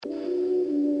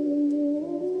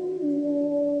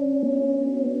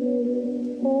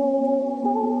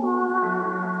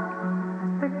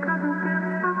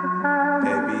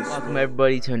Welcome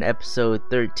everybody to an episode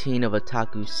 13 of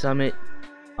Otaku Summit.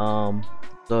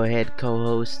 Go ahead,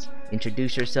 co-host,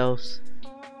 introduce yourselves.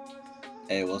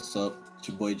 Hey, what's up? It's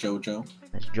your boy JoJo.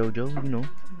 That's JoJo, you know.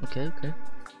 Okay.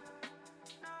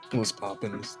 What's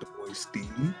poppin'? It's the boy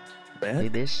Steve. Hey,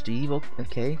 there's Steve.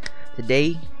 Okay.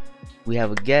 Today we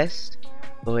have a guest.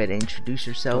 Go ahead and introduce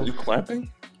yourself. Are you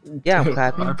clapping? Yeah, I'm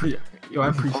clapping. I appreciate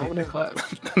that clap.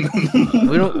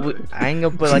 I ain't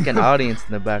gonna put like an audience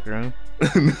in the background.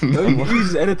 No, you can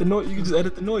just edit the noise. You can just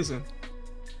edit the noise in.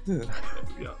 Yeah.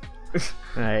 All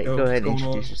right, Yo, go ahead and what's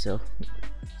going introduce on? yourself.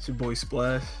 It's your boy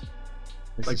Splash.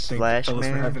 This Like, is thank Splash you fellas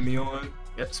for Man. having me on.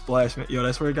 Yeah, Splash Man. Yo,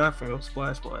 that's where it got from. Yo,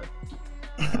 Splash.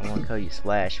 I want to call you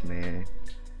Splash Man.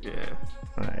 Yeah.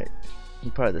 All right. You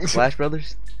part of the Splash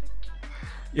Brothers?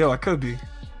 Yo, I could be.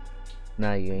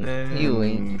 Nah, you ain't. Man. You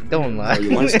ain't. Don't lie.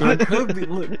 you want I could be.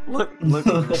 Look.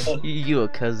 You a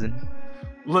cousin.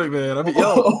 Look, man. I mean,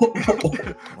 yo.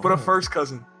 But a first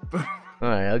cousin. All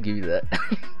right, I'll give you that.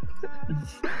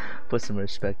 Put some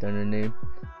respect on your name.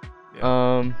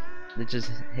 Yeah. Let's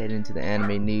just head into the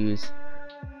anime news.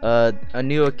 A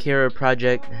new Akira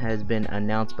project has been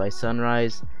announced by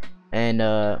Sunrise, and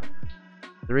the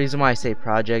reason why I say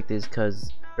project is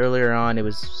because earlier on it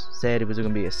was said it was going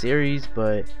to be a series,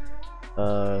 but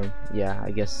yeah, I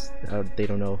guess they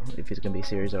don't know if it's going to be a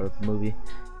series or a movie.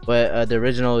 But the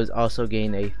original is also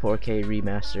getting a 4K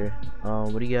remaster.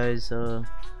 What do you guys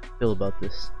feel about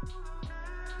this?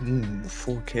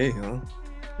 4K, huh?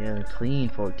 Yeah, clean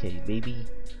 4K, baby.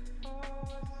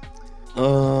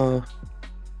 I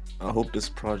hope this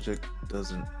project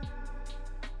doesn't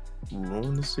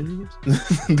ruin the series.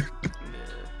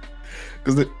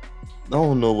 Because I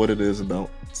don't know what it is about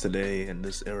today and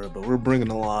this era, but we're bringing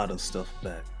a lot of stuff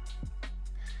back.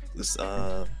 This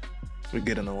we're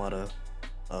getting a lot of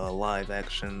live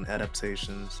action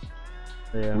adaptations,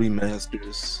 Yeah.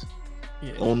 remasters.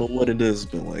 Yeah. I don't know what it is,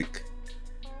 but like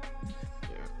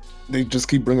they just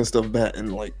keep bringing stuff back,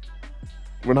 and like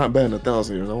we're not batting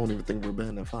 1,000 years. I don't even think we're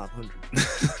batting at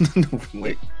 500.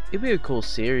 Like, It'd be a cool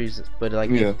series, but like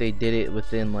Yeah. if they did it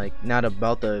within like not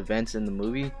about the events in the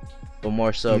movie, but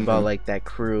more so about Mhm. like that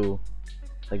crew,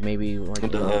 like maybe like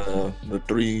the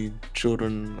three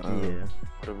children, yeah.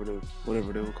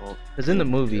 whatever they were called. Because in the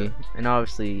movie, Yeah. and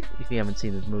obviously if you haven't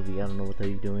seen this movie, I don't know what the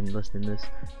hell you're doing listening to this,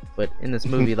 but in this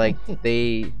movie, like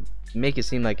they make it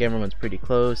seem like everyone's pretty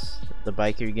close, the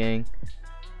biker gang,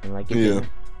 and like if Yeah. they,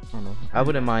 I don't know, I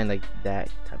wouldn't mind like that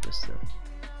type of stuff.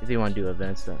 If they want to do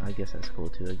events, then I guess that's cool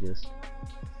too. I guess,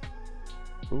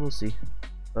 but we'll see.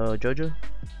 JoJo,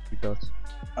 your thoughts?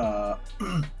 I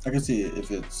can see it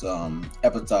if it's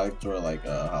episodic or like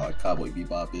how like Cowboy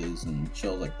Bebop is and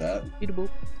shows like that. Beatable.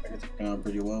 I can take it on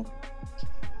pretty well.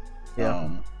 Yeah.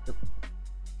 Yep.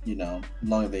 You know, as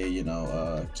long as they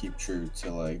keep true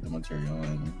to like the material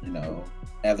and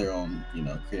add their own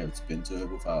creative spin to it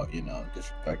without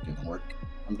disrespecting the work.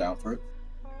 I'm down for it.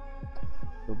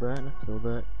 Feel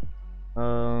that.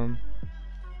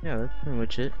 Yeah, that's pretty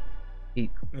much it.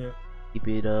 Keep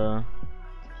it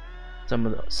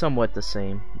somewhat the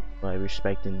same by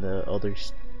respecting the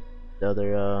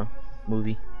other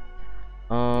movie.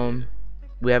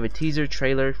 We have a teaser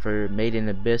trailer for Made in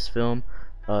Abyss film,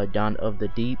 Dawn of the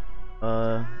Deep.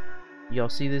 Y'all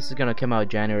see this is gonna come out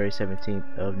January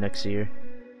 17th of next year.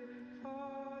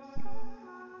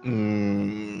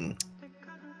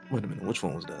 Wait a minute, which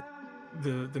one was that?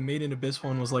 The Made in Abyss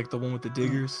one was like the one with the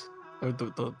diggers, or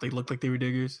they looked like they were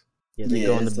diggers. Yeah, they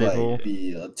go in the it's big like hole.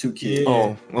 the two kids.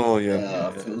 Yeah. Oh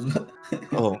yeah. Feels-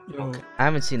 Oh, Yo, okay. I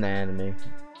haven't seen the anime,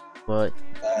 but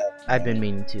I've been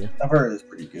meaning to. I've heard it's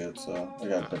pretty good, so I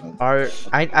got different.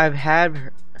 I've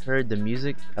heard the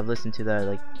music. I've listened to that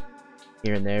like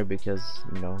here and there because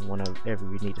whenever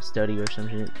you need to study or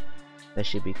something, that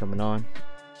should be coming on.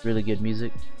 Really good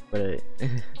music, but I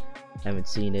haven't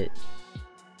seen it.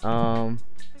 But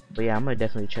yeah, I'm gonna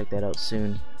definitely check that out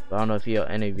soon. But I don't know if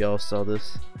any of y'all saw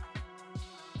this.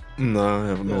 No, I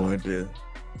have no idea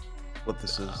what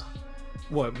this is.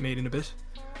 what Made in Abyss?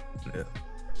 Yeah.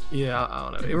 Yeah, I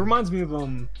don't know. It reminds me of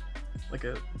like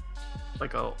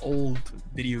a old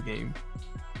video game,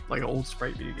 like an old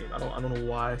sprite video game. I don't know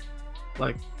why.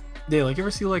 Like, yeah, like you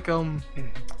ever see like you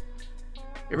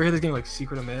ever hear this game like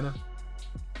Secret of Mana?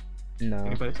 No,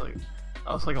 Anybody's like,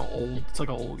 oh, it's like an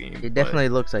old game. it but- definitely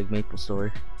looks like Maple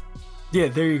Story. Yeah,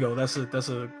 there you go. That's a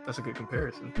good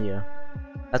comparison. Yeah,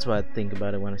 that's what I think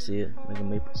about it when I see it, like a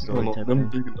Maple I don't Story know, type them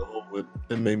thing. digging the hole,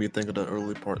 it made me think of the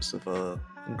early parts of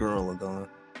Gurren Lagann.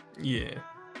 Yeah.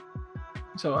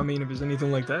 So I mean, if there's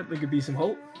anything like that, there could be some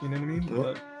hope. You know what I mean?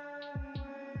 Yep.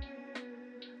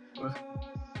 But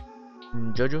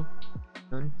Jojo?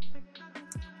 None?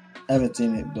 I haven't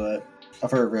seen it, but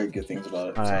I've heard very good things about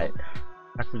it. All so. right,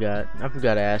 I forgot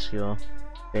to ask y'all if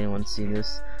anyone's seen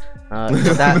this. That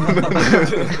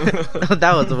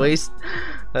that was a waste.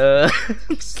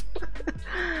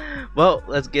 Well,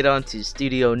 let's get on to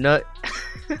Studio Nut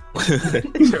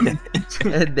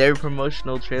and their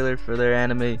promotional trailer for their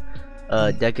anime,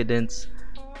 Decadence.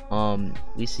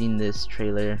 We seen this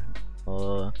trailer.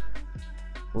 What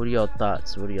are y'all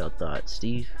thoughts?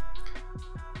 Steve?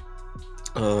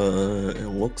 It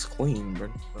looks clean,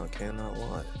 bro. I cannot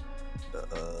lie.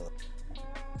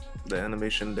 The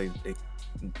animation, they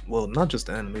well, not just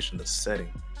the animation, the setting.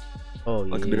 Oh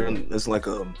yeah. Like it's like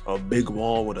a big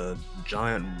wall with a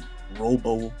giant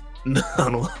robo. I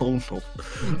don't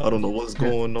know what's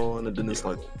going on, and then it's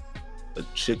like a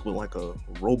chick with like a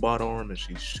robot arm, and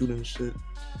she's shooting shit.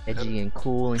 Edgy and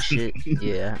cool and shit.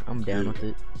 Yeah, I'm down with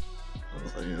it. I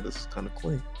was like, yeah, this is kind of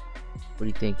clean. What are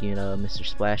you thinking, Mr.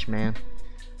 Splash Man?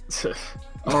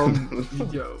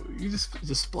 Yo, you just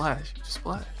splash.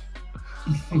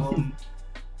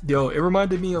 Yo, it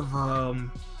reminded me of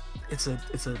it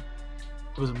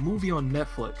was a movie on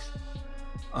Netflix.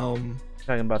 Talking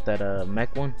about that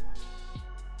mech one?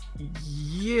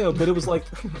 Yeah, but it was like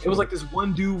this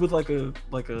one dude with like a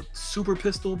super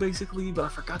pistol basically, but I'm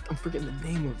forgetting the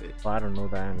name of it. Well, I don't know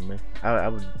the anime. I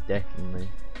would definitely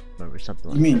remember something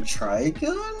like You mean that.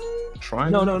 Trigun?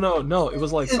 Triangle? No. It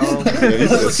was like Yeah, you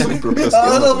said super pistol.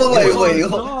 Wait.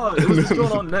 No, it was just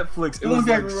going on Netflix. It was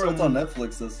like it's on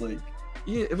Netflix. That's like.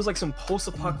 Yeah, it was like some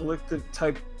post-apocalyptic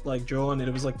type like drawing, and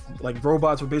it was like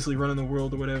robots were basically running the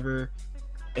world or whatever.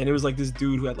 And it was like this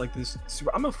dude who had like this super.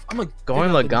 I'm like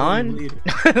Going Lagan?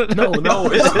 No. Yo,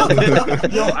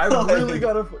 I really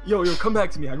gotta. Yo, come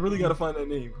back to me. I really gotta find that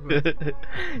name.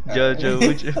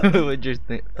 Jojo, what'd you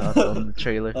think thoughts on the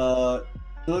trailer?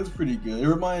 It looks pretty good. It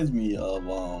reminds me of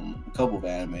a couple of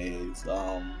animes.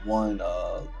 One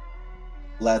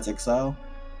Lads Exile.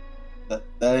 That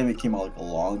anime came out like a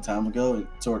long time ago. And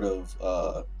sort of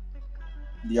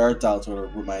the art style sort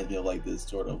of reminds me of like this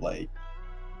sort of like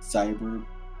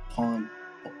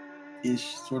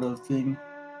cyberpunk-ish sort of thing.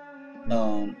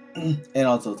 And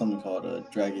also something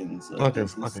called Dragons.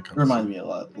 Reminds me a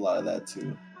lot of that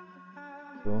too.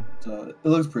 Cool. So it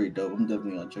looks pretty dope. I'm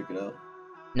definitely gonna check it out.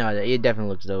 No, it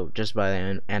definitely looks dope just by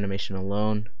the animation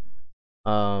alone.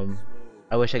 I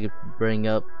wish I could bring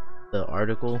up the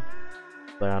article,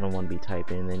 but I don't want to be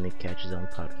typing and then it catches on the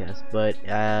podcast. But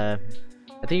I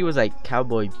think it was like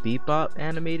Cowboy Bebop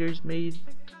animators made.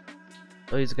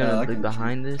 Oh, he's gonna be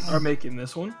behind this. Are making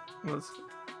this one? No, Or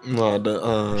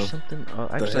something. Oh,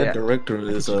 the actually, head director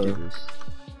is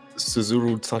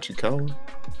Suzuru Tachikawa.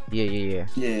 Yeah.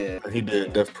 He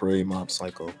did Death Parade, Mob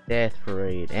Psycho. Death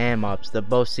Parade and Mobs,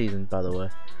 both seasons, by the way.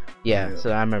 Yeah,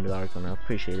 so I remember the article now.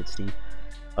 Appreciate it, Steve.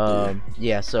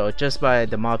 Yeah, so just by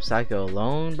the Mob Psycho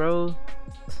alone, bro,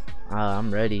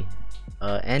 I'm ready.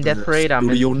 And Death Parade, I'm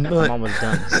almost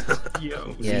done.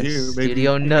 Yo, yes, here,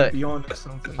 Studio Nut.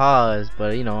 Something. Pause,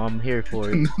 but you know, I'm here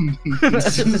for it.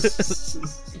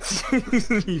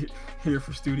 Here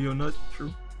for Studio Nut,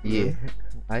 true. Yeah,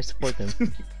 I support them.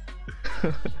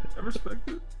 I respect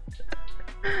it.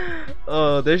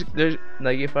 Oh, there's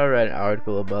like, if I read an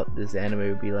article about this anime, it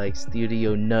would be like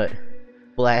Studio Nut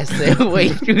blast their way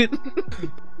through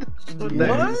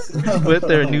with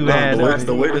their new anime.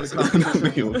 The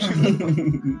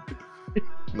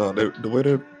way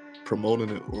they're promoting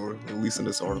it, or at least in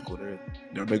this article, they're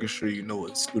making sure you know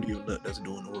it's Studio Nut that's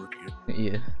doing the work here.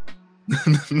 Yeah.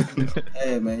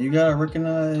 Hey man, you gotta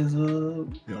recognize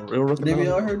what they be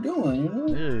out here doing, you know?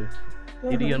 Yeah.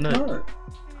 Studio Nut.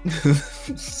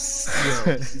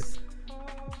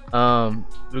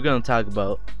 We're gonna talk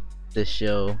about this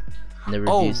show in the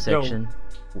review section.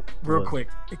 Real quick,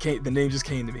 the name just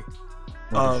came to me.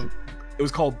 It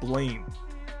was called Blame.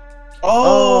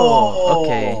 Oh,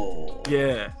 okay.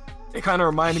 Yeah, it kind of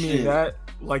reminded me of that.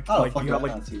 Like you got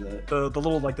like the the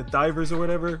little like the divers or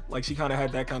whatever. Like she kind of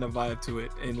had that kind of vibe to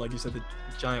it, and like you said, the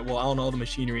giant. Well, I don't know, all the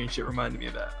machinery and shit reminded me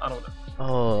of that. I don't know.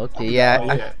 Oh, okay.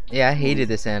 Yeah, I hated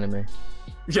this anime.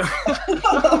 Yeah.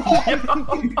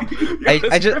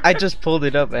 I just pulled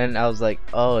it up and I was like,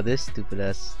 oh, this stupid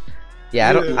ass. Yeah,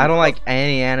 I don't like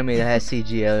any anime that has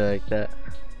CGI like that.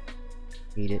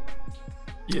 Hate it.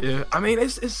 Yeah, I mean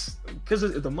it's because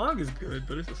the manga is good,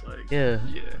 but it's just like yeah.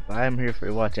 I'm here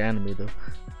for watch anime though.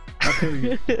 I feel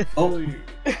you.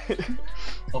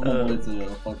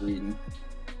 Fuck reading.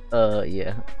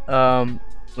 Yeah.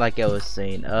 Like I was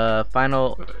saying,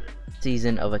 final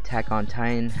season of Attack on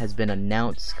Titan has been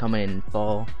announced, coming in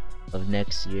fall of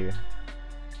next year.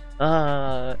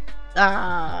 I'm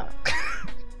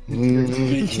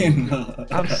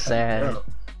sad.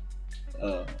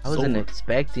 I wasn't So-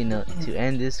 expecting it to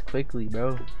end this quickly,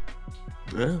 bro.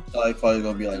 Yeah. I thought it was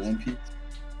gonna be like One Piece.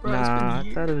 Bro, it's been Nah, I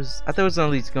years. thought it was at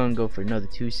least gonna go for another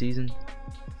 2 seasons.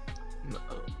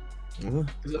 No.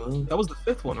 Yeah. That was the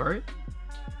 5th one, right?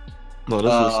 No, this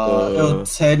was It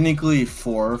was technically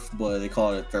 4th, but they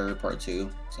call it third part 2.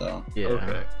 So Yeah,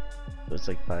 Okay. it's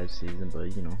like 5 seasons,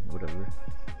 but you know, whatever.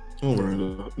 don't worry,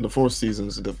 the 4th season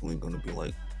is definitely gonna be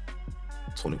like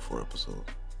 24 episodes.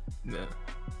 Yeah.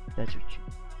 That's what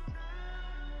you.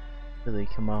 So they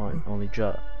come out and only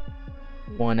drop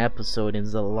 1 episode, and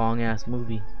it's a long ass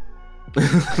movie.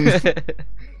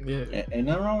 Yeah. ain't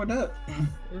nothing wrong with that.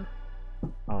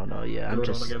 Oh no, yeah, Put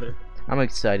it all together. I'm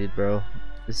excited, bro.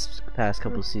 This past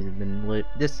couple seasons been lit.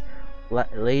 This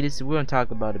latest, we're gonna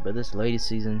talk about it, but this latest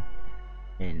season,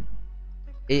 and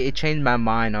it changed my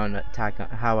mind on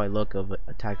how I look of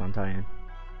Attack on Titan.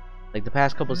 Like the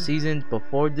past couple seasons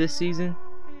before this season,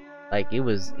 like it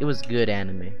was good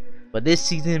anime, but this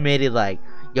season made it like,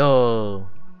 yo,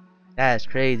 that's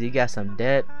crazy. You got some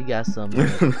depth. You got some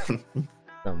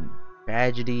some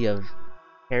tragedy of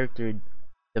character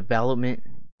development. I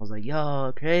was like,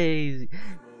 yo, crazy.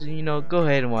 So, you know, go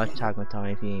ahead and watch Attack on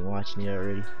Titan if you ain't watching it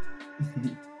already.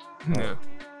 Yeah.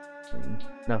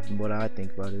 Nothing what I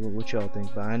think about it. What y'all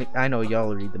think about it? I know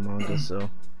y'all read the manga, so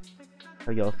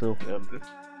how y'all feel?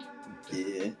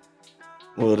 Yeah.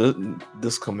 Well,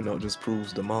 this coming out just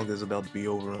proves the manga is about to be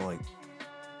over like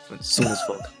as soon as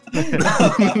fuck.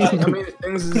 I mean,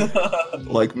 things is,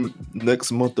 Like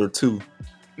next month or 2.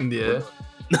 yeah.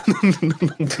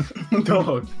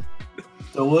 Dog.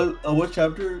 So what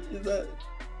chapter is that?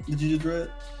 Did you just read?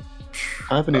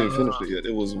 I haven't even finished it yet.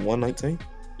 It was 119.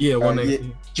 Yeah, Yeah,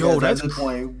 119. Yo, that's that's the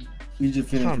point. We just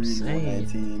finished That's what I'm reading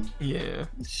saying. 119. Yeah.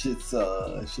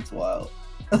 Shit's wild.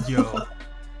 Yo.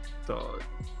 Dog.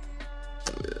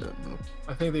 Yeah, no.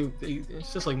 I think they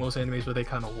it's just like most animes where they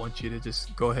kind of want you to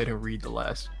just go ahead and read the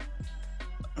last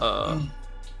I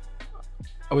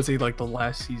would say like the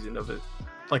last season of it,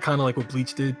 like kind of like what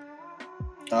Bleach did.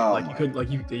 Oh Like you my- couldn't like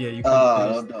you couldn't,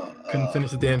 no,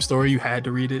 finish the damn story. You had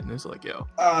to read it, and it's like, yo,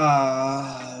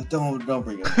 don't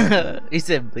bring it up. He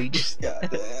said Bleach. God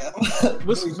damn.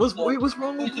 what's wrong Bleach with is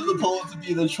Bleach? supposed to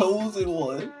be the chosen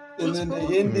one, and What's then wrong?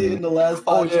 they ended in the last 5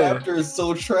 Oh, yeah. chapters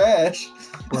so trash.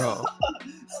 Bro?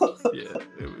 Yeah,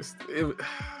 it was. Pour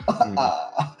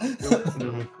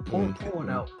one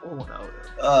out. Pour one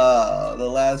out. The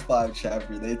last 5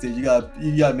 chapters, they said you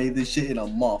got made this shit in a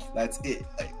month. That's it.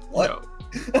 Like what?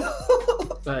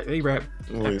 Yo, they rap.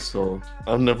 Wait, so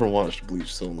I've never watched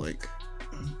Bleach, so like,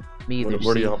 Me either.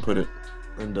 where do see. y'all put it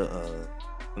in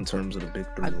terms of the big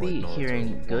 3? I'd be like Naruto,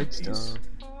 hearing One good Piece? stuff.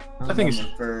 I think it's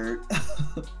third.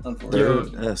 Unfortunately.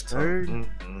 Third. That's tough. Third?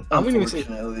 Mm-mm. I wouldn't even say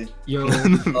Unfortunately. yo.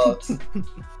 Uh,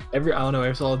 I don't know.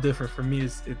 It's all different for me.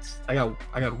 It's I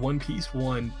got One Piece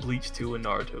 1, Bleach 2, and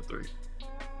Naruto 3.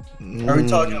 Are we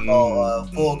talking about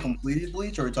Mm. full completed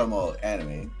Bleach, or are we talking about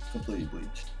anime completed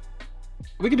Bleach?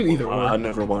 We could do either I or.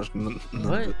 never watched none of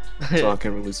What? it, so I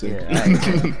can't really say. Yeah,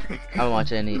 I don't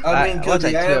watch any. I mean, watch because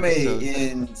the like 2 anime episodes.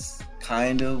 ends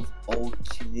kind of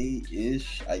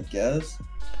okay-ish, I guess.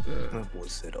 Yeah. That boy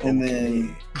said, And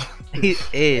okay. then-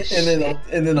 Ish.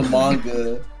 And then the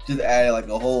manga just added like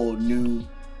a whole new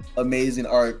amazing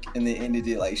arc, and then ended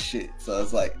it like shit. So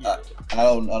it's like I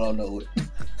don't know.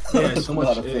 Yeah, so Not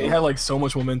much. a It fan. had like so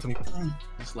much momentum.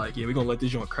 It's like, yeah, we're gonna let this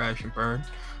joint crash and burn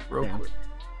real Yeah. quick.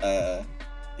 Yeah.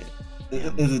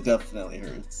 It definitely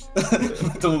hurts.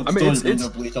 Don't, I mean, it's- bring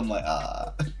up Bleach. I'm like,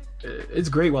 It's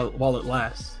great while it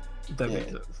lasts. If that makes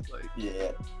Yeah. sense. Like,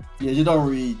 yeah. You don't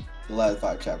read the last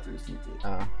 5 chapters. You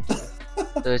good.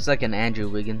 So it's like an Andrew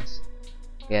Wiggins.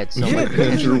 He had so yeah, much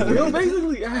potential. Andrew yo,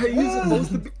 Wiggins. basically, he's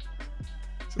supposed to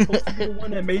be the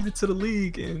one that made it to the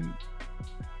league, and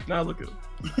now look at him.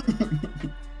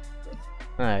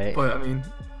 Alright. But I mean,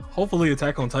 hopefully,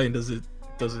 Attack on Titan doesn't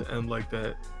end like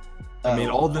that. I mean,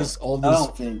 all this I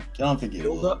don't think it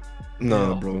build will. up,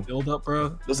 Nah, bro. build up,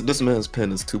 bro. This man's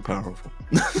pen is too powerful.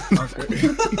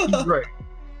 Right.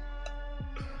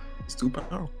 It's too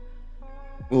powerful.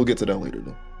 We'll get to that later,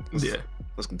 though. Yeah.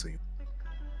 Let's continue.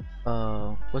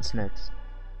 What's next?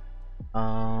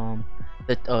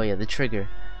 The Trigger.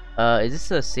 Is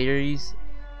this a series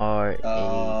or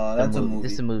That's a movie.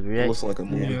 This is a movie, It right? looks like a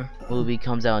movie. Yeah. Movie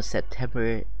comes out on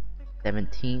September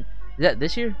 17th. Is that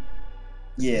this year?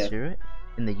 Yeah. This year, right?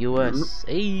 In the U.S.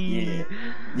 Yeah.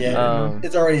 Yeah. Um,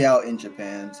 It's already out in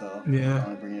Japan, so Yeah.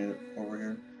 I'm bringing it over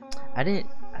here. I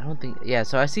don't think. Yeah.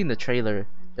 So I seen the trailer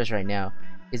just right now.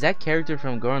 Is that character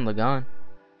from Gurren Lagann?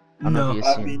 I don't know if No. you've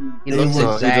I seen. mean, He they looks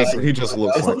look No, exact. he just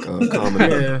looks like a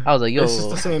comedy. Yeah. I was like, yo, It's just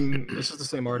the same. It's just the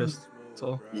same artist.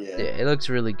 So yeah, it looks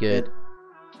really good.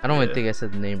 I don't even Yeah. think I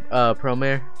said the name.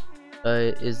 Promare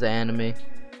is the anime.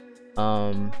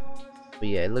 But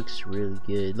yeah, it looks really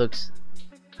good. It looks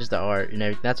just the art and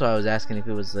everything. That's why I was asking if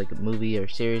it was like a movie or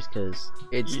series, because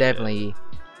it's Yeah. definitely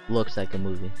looks like a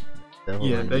movie. The whole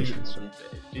Yeah, animation stuff.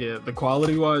 yeah, the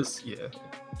quality wise, yeah.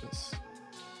 It's,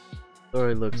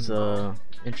 Story looks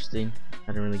interesting. I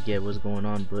didn't really get what's going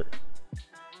on, but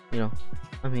you know,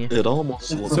 I'm here. It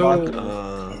almost It's looks So-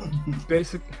 like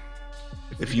basic.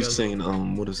 if you you've guys-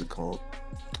 seen what is it called,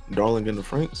 Darling in the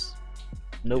Franks.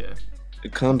 Nope. Yeah.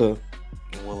 It kind of,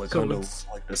 well, it So kind of it's-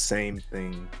 like the same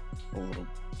thing. A little.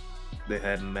 They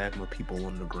had magma people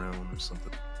underground or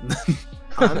something.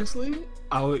 Honestly,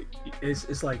 I would.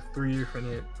 It's like three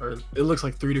different, or it looks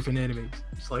like three different animes.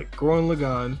 It's like Gurren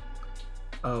Lagann,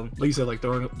 like you said, like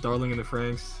Darling in the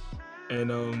Franxx,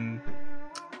 and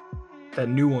that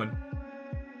new one,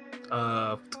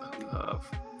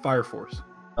 Fire Force.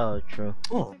 Oh, true.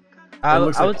 Oh, I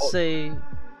looks would like all-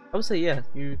 say, yeah,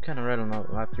 you're kind of right on that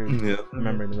after yeah.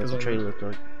 remembering what the 'Cause I- trailer looked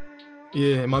like.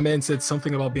 Yeah, and my man said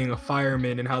something about being a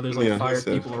fireman and how there's like Yeah, he fire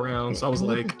said- people around. So I was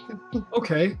like,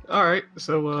 okay, all right.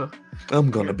 So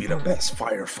I'm gonna be the best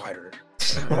firefighter.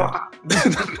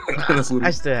 That's what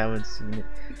I still haven't seen it.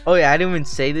 Oh yeah, I didn't even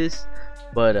say this,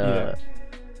 but Yeah.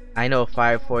 I know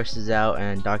Fire Force is out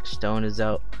and Dr. Stone is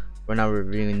out. We're not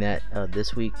reviewing that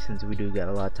this week since we do got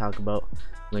a lot to talk about.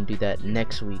 We're gonna do that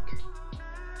next week.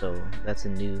 So that's the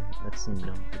new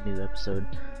episode.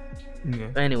 yeah.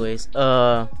 But anyways,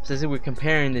 since we're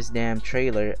comparing this damn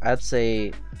trailer, I'd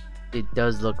say it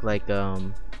does look like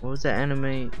what was that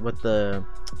anime with the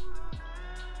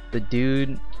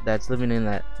dude that's living in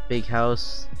that big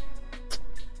house?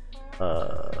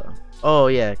 Oh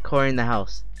yeah, Cory in the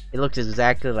House. It looks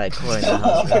exactly like Cory in the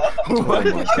House. What?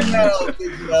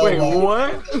 Wait,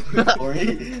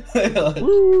 what?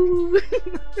 Woo!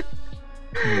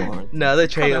 Come on. No, the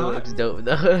trailer Kinda looks dope.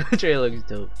 The trailer looks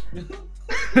dope.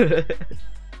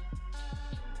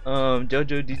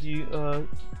 Jojo, did you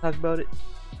talk about it?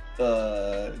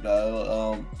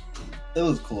 No, it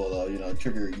was cool though. You know,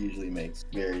 Trigger usually makes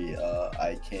very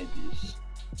eye candy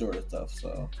sort of stuff,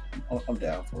 so I'm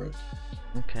down for it.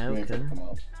 Okay, Waiting for it okay. to come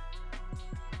out.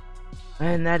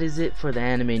 And that is it for the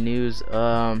anime news.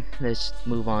 Let's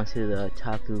move on to the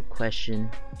Taku question.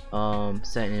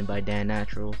 Sent in by Dan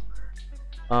Natural.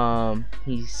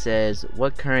 He says,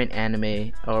 what current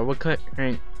anime or what current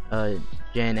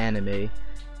gen anime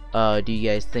do you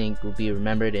guys think will be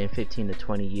remembered in 15 to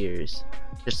 20 years?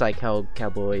 Just like how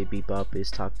Cowboy Bebop is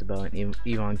talked about in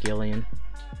Evangelion.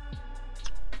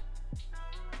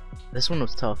 This one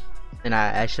was tough, and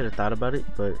I should have thought about it,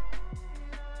 but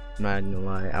I'm not gonna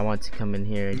lie. I want to come in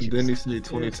here and Didn't he just, say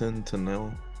 2010 to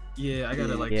now? Yeah, I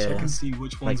gotta like Yeah. check and see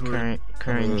which like ones were.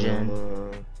 current gen.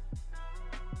 Uh,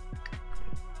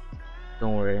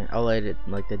 Don't worry, I'll edit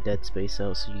like the Dead Space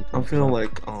out so you I think. feel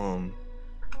like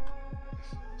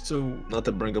So not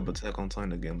to bring up Attack on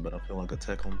Titan again, but I feel like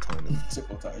Attack on Titan. Sick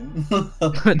on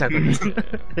Titan.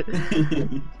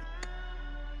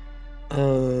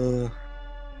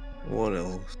 What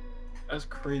else? that's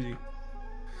crazy.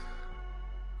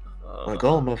 Like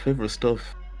all my favorite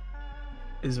stuff.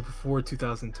 Is before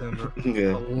 2010, bro.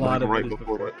 Yeah, A lot like of right it is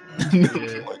before before. that.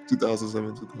 Yeah. Like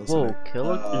 2007, 2008. Whoa,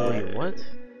 Killer? Wait, yeah. what?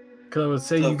 Cause I would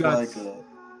say you Stuff got. like,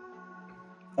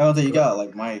 I don't think you got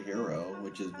like My Hero,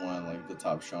 which is one of like the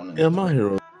top shonen. Yeah, My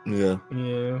Hero. Yeah,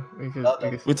 Yeah,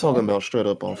 because, we're talking about straight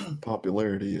up off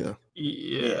popularity. Yeah,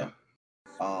 yeah.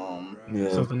 yeah.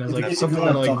 Something that's If like you something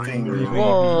want that like something really-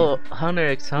 Whoa, Hunter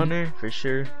x Hunter for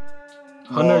sure.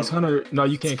 Hunter x Hunter. No,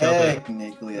 you can't count that.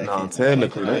 Technically, I Nah, can't-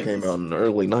 technically I that can't- came out in the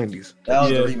early 90s. That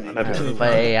was Yeah. the remake. I can't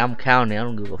But hey, I'm counting. I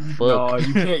don't give a No, fuck.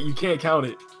 you can't count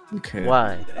it. You can't.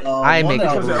 Why? I one make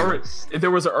that the Because was- rules. if there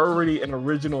was already an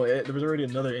original, there was already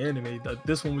another anime. That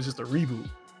this one was just a reboot.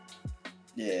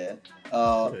 Yeah.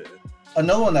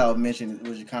 Another one that I would mention,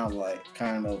 which is kind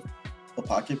of a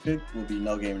pocket pick, would be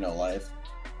No Game No Life.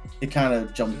 It kind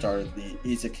of jump started the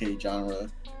isekai genre,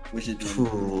 which has been True.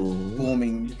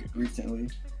 booming recently.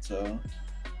 So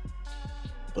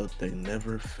But they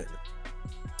never finished.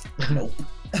 nope.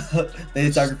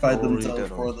 They sacrificed Story themselves that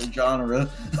for the genre.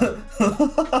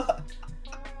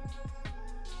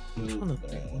 I'm trying to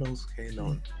think what else came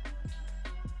on.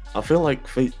 I feel like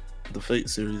the Fate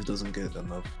series doesn't get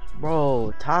enough.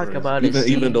 Bro, talk about it.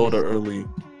 Even though the early,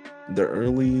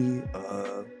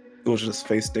 it was just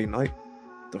Fate Stay Night,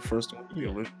 the first one, the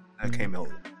original that came out.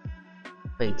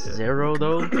 Fate Zero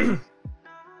though.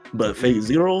 But Fate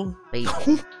Zero, Fate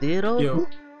Zero. Yo,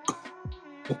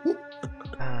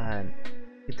 God,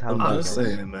 you talk I'm about just that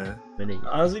saying, man. minute.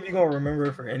 honestly, if you're gonna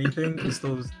remember for anything, it's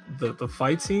those the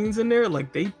fight scenes in there.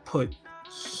 Like they put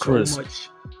so Chris. much.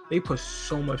 They put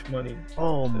so much money.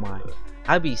 Oh my!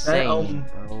 I be saying,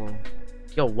 bro.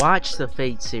 Yo, watch the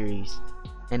Fate series.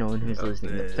 Anyone who's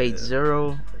listening, the Fate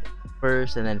Zero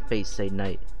first, and then Fate Stay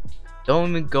Night.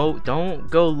 Don't go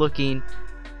looking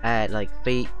at like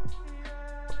Fate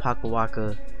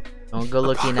Apakawaka. Don't go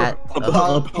looking at.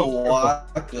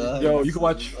 Yo, you can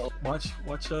watch.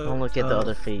 Don't look at the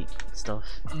other Fate stuff.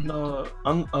 No,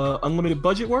 Unlimited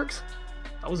Budget Works.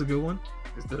 That was a good one.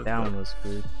 That one was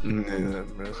good. Yeah,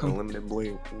 man, Unlimited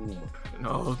Blade. Ooh.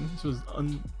 No, this was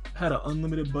had an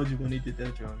unlimited budget when they did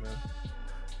that, John, man.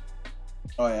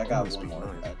 Oh yeah, I got Must one be more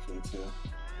nice. actually too.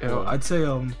 Yo, I'd say I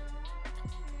don't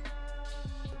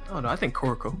know. I think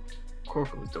Kuroko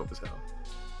was dope as hell.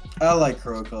 I like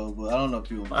Kuroko, but I don't know if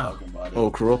people are talking about it.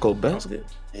 Oh, Kuroko Basket?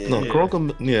 Yeah. No,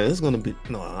 Kuroko. Yeah, it's gonna be.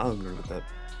 No, I agree with that.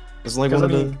 It's like 'Cause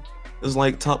one I of mean- the. It's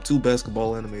like top 2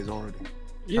 basketball animes already.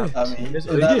 Yeah, I mean, It's-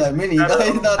 not it is. that many.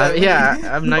 It's Not that many. Yeah,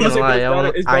 I'm not It's gonna lie.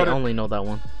 better- it's I better. only know that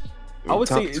one. I would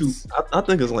top say two. it's- I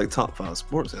think it's like top 5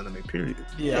 sports anime. Period.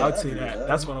 yeah, Yeah, I'd I say agree with that. that.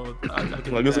 That's what I would. I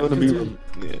Like it's gonna be.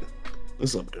 Yeah,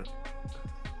 it's up there.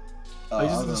 Like,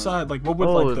 just decide, like, what would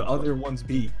Oh, like the other ones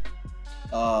be?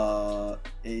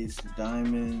 Ace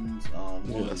Diamonds. What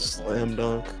Yeah, was it Slam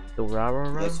called? Dunk. The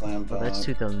Rara. Yeah, Slam Oh, that's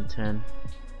Dunk. 2010.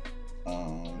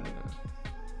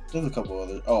 There's a couple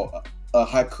others.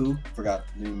 Haiku. Forgot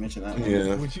to mention that one.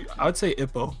 Yeah. Would you? I would say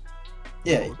Ippo.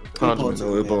 Yeah. Tanjiro Ippo no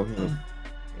too, Ippo,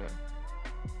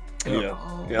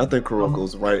 yeah. Yeah, I think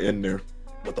Kuroko's right in there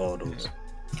with all those.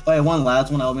 Oh, yeah, one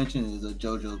last one I'll mention is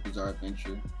JoJo's Bizarre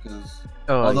Adventure because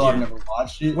Oh, although yeah. I've never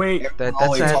watched it, Wait, everyone That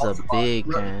always has talks a about big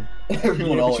it. fan. Everyone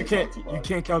Yeah, but always you can't talks about you it.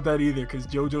 can't count that either because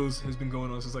JoJo's has been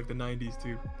going on since like the 90s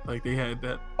too. Like they had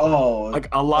that. Oh, Like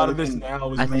a lot of this everything- now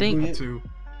was I think- made too.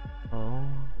 Oh.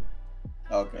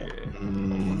 Okay. Yeah.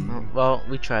 Mm. Well,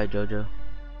 we tried JoJo.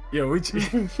 Yeah, we.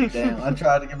 Damn, I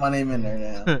tried to get my name in there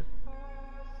now.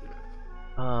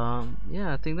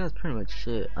 Yeah, I think that's pretty much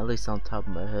it. At least on top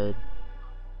of my head.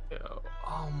 Yeah,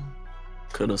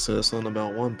 Could have said something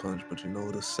about One Punch, but you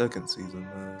know the second season,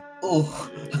 man. Oh,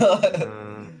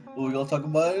 we gonna talk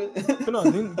about it? but no,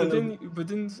 but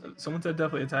then someone said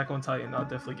definitely Attack on Titan. I'll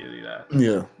definitely give you that.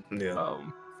 Yeah, yeah.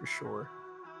 For sure.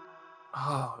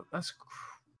 Oh, that's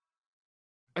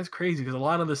crazy because a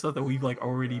lot of the stuff that we've like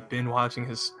already been watching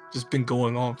has just been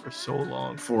going on for so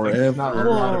long. Forever. Like, not a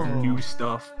lot of Whoa. new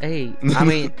stuff. Hey, I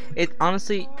mean, it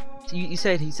honestly. He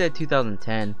said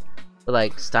 2010, but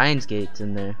like Steins Gate's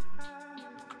in there.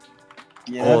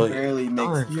 Yeah, that Oh, barely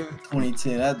makes Yeah.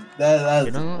 2010. That's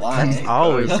You know, lying. that's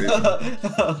always-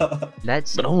 Yeah,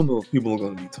 That's but I don't know if people are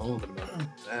gonna be talking about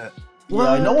that.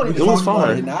 Yeah, no one even It was talks about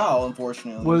fine. it now,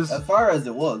 unfortunately. Was- as far as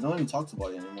it was, no one even talks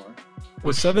about it anymore.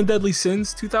 Was Seven Deadly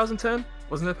Sins 2010?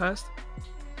 Wasn't that past?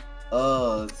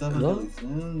 Seven Hello? Deadly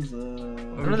Sins. I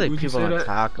don't Would think you people say don't that?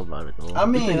 talk about it though. I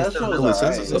mean, think that it's show Seven was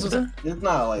Deadly Sins alright. is up there? It's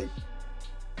not like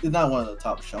it's not one of the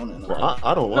top shonen. Well,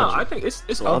 I don't No, watch I it. think it's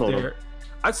So I up don't know. there.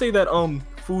 I'd say that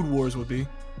Food Wars would be.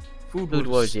 Food Wars,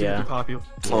 Wars, stupid yeah. popular.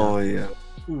 Oh yeah.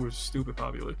 Food Wars, stupid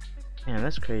popular. Man,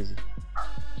 that's crazy.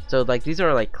 So like these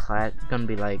are like gonna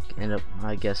be like end up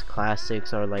I guess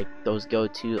classics or like those go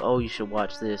to. Oh, you should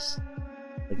watch this.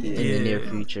 Like in the near Yeah.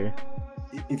 future.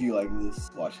 If you like this,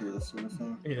 watch this sort of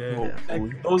thing. Yeah, Hopefully.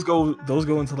 like, those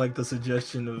go into like the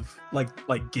suggestion of like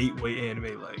gateway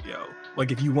anime. Like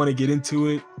like if you want to get into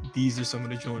it, these are some of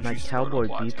the joints. Like you should start Cowboy off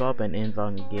watching. Bebop and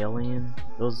Evangelion.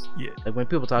 Those Yeah, like when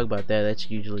people talk about that, that's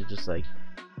usually just like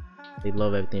they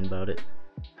love everything about it.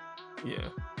 yeah.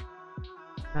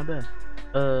 Not bad.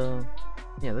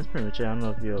 Yeah, that's pretty much it. I don't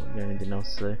know if you got anything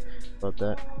else to say about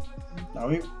that. Now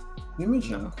we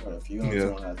mentioned quite a few. Yeah.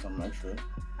 Someone had something extra.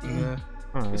 Yeah,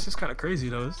 Alright. it's just kind of crazy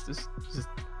though. It's just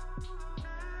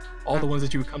all the ones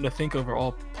that you would come to think of are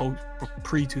all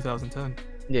pre 2010.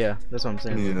 Yeah, that's what I'm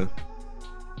saying. Yeah.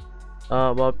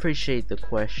 Well, I appreciate the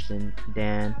question,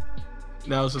 Dan.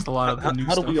 Now it's just a lot of the How new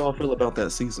do stuff. we all feel about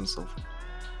that season so far?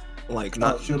 Like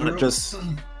not Shield just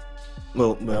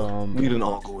well, we didn't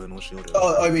all go in on Shield Hero.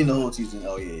 Oh, I mean the whole season.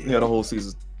 Oh yeah, Yeah, the whole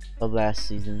season. Of last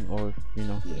season, or you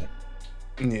know, yeah.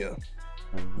 Yeah.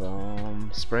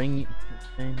 of spring.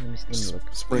 Let me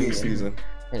look. Spring Yeah. season.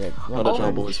 Hey, How did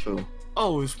y'all boys feel?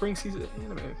 Oh, spring season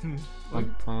anime.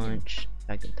 One Punch,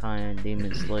 Attack on Titan,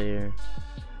 Demon Slayer.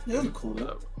 Yeah, it was cool.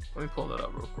 Let me pull that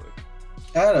up real quick.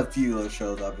 I had a few other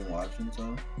shows I've been watching,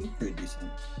 so it was pretty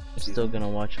decent. Still gonna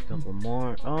watch a couple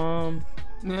more.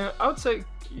 Yeah, I would say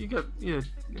you got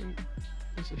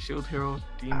It's a Shield Hero,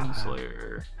 Demon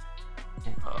Slayer.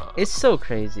 It's so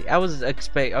crazy. I was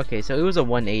okay, so it was a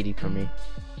 180 for me.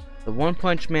 the One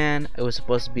Punch Man, it was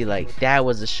supposed to be like that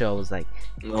was the show. It was like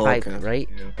Oh, hype, okay. right?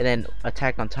 Yeah. And then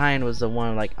Attack on Titan was the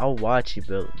one like I'll watch it,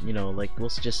 but you know, like we'll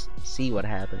just see what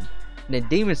happened. And then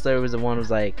Demon Slayer was the one who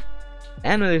was like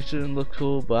animation look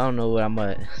cool, but I don't know what I'm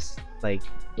like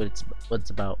what it's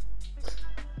about.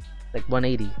 Like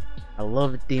 180. I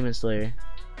love Demon Slayer.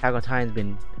 Attack on Titan's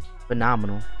been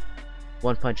phenomenal.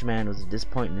 One Punch Man was a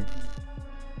disappointment.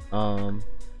 And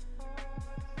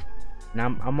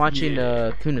I'm watching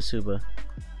Konosuba.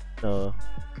 So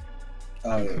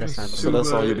Oh, yeah. that's not So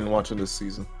that's all you've been watching this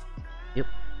season.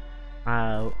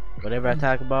 whatever I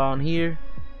talk about on here.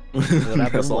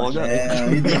 That's all I got. Yeah,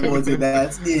 he did was it.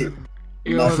 That's it.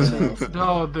 Yo, Nothing else.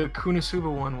 no, the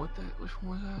Konosuba one. Which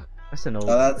one was that? That's an old.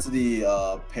 That's the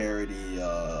parody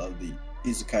of the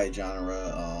isekai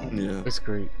genre. Yeah. It's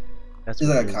great. That's It's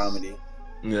what like it a is. comedy.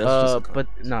 Yeah. It's just a But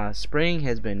comedy. nah, Spring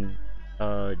has been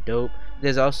dope.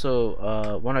 There's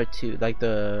also one or two like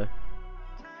the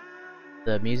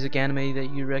music anime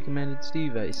that you recommended,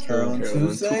 Steve. I still Carol and Carol and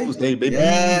Tuesday? Tuesday, baby.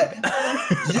 Yeah.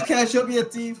 Did you catch up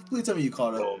yet, Steve? Please tell me you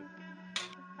caught up.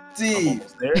 Steve.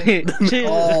 Chill.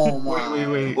 Oh my.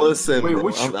 Wait. Listen, Wait, bro,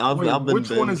 which- I've wait, been which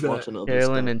one is that? watching other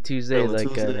Carolyn stuff. and Tuesday, Carolyn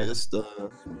like Tuesday,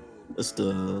 it's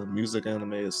the music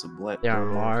anime. It's a black They're on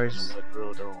girl. Mars. and a white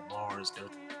girl. They're on Mars.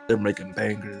 They're making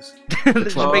bangers. they're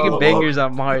trying making to- bangers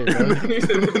on Mario. Bro.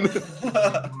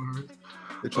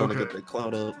 They're trying to Okay. get their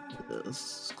clout up.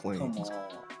 It's clean. Come on.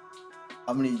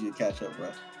 I'm gonna need you to catch up, bro.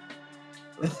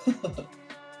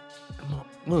 Come on.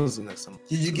 When was the next time?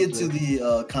 Did you get to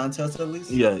the contest at least?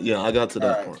 Yeah, I got to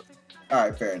that Alright. part. All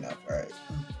right, fair enough. All right.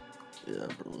 Yeah,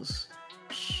 bro.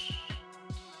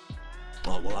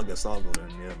 Oh well, I guess I'll go then.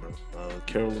 Yeah, bro.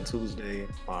 Carolyn Tuesday,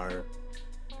 fire.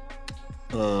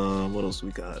 What else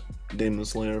we got? Demon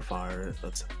Slayer, fire.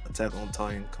 Attack on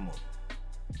Titan, come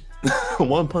on.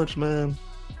 One Punch Man.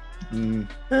 Nah.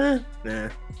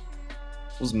 It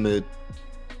was mid.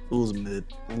 It was mid.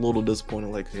 A little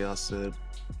disappointed, like I said.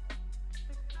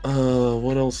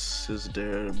 What else is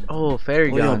there? Oh,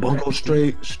 Fairy Oh yeah, Gun. Bungo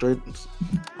straight.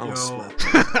 I Yo. was slapped.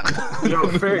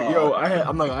 Yo, I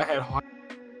had hard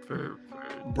for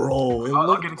Bro, it I'll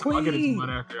looked get into clean. mine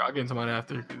after. I'll get into mine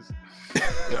after because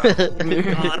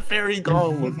God, Fairy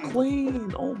Gun look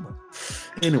clean. Oh my.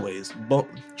 Anyways,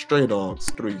 Stray Dogs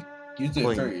 3. You did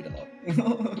Clean. 30 dog.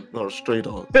 No, Stray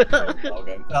Dogs.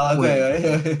 Okay.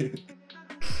 Okay.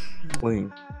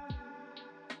 Clean.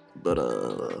 But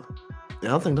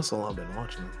yeah, I think that's all I've been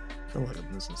watching. I feel like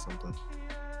I'm missing something.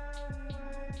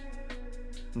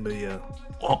 But yeah,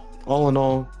 all in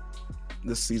all,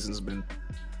 this season's been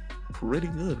pretty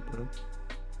good, bro.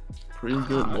 Pretty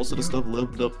good. Most of the stuff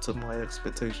lived up to my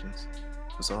expectations.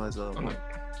 Besides, yeah.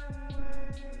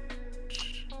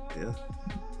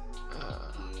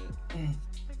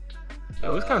 it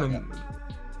was kind of.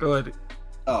 Go ahead.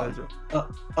 Oh, oh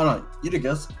no, you the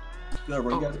guest. You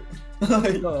already got it.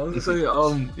 No, I was gonna say,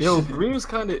 yo, for me it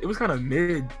was kind of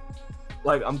mid.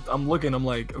 Like I'm looking, I'm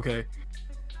like, okay,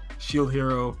 Shield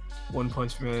Hero, One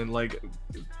Punch Man, like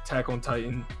Attack on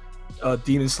Titan,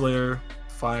 Demon Slayer,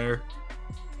 fire.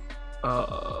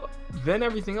 Then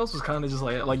everything else was kind of just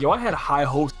like yo, I had high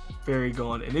hopes for Fairy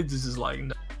Gone, and it just is like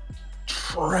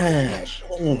Trash.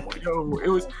 Oh my god. yo, it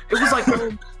was like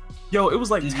it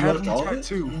was like Did you watch Taboo all of it?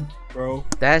 Tattoo, bro.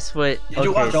 That's what. Did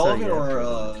you watch all so of it yeah.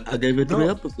 or I gave it 3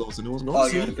 No. episodes and it was no. Oh,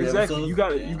 See, yeah, 3 exactly. episodes?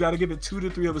 You got to give it 2 to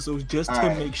 3 episodes just to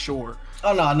Alright. make sure.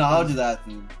 Oh no, I'll do that.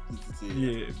 And see.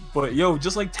 Yeah, but yo,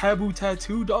 just like Taboo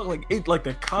Tattoo, dog, like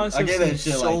the I concept gave that seems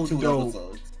shit so like 2 dope.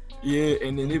 episodes. Yeah,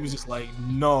 and then it was just like,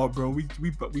 no, bro, we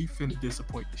finna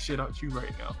disappoint the shit out you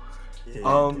right now.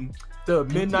 The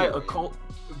Midnight Occult,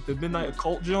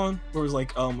 John, where it was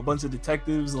like a bunch of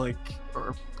detectives, like,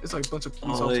 or it's like a bunch of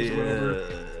police Oh officers or whatever,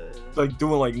 yeah. like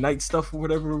doing like night stuff or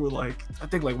whatever. With like, I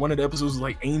think like one of the episodes was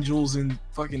like angels and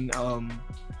fucking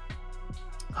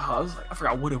I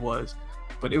forgot what it was,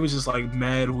 but it was just like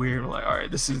mad weird. Like, all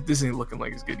right, this ain't looking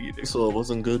like it's good either. So it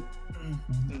wasn't good.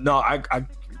 No, I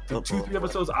the Uh-oh. 2-3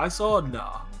 episodes I saw,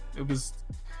 nah, it was.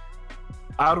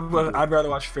 I'd rather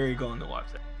watch Fairy Gone than watch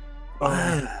that.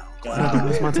 Wow. God. I didn't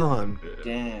waste my time.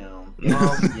 Damn.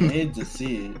 You need to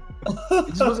see it.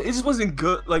 It just wasn't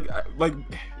good. Like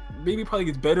maybe it probably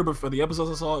gets better, but for the episodes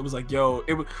I saw, it was like, yo,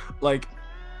 it was like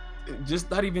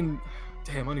just not even.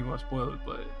 Damn, I don't even want to spoil it,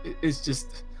 but it's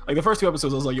just like the first 2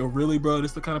 episodes. I was like, yo, really, bro?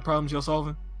 This the kind of problems y'all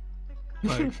solving?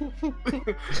 Like,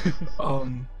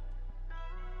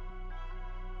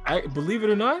 I believe it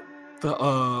or not,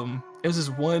 there's this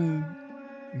one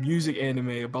music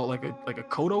anime about like a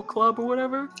Kodo club or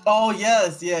whatever. Oh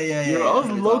yes, yeah. Yo, I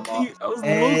was low key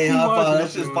Hey, watching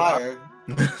that's just fire.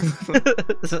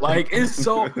 Like it's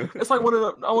like one of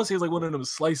the, I want to say it's like one of them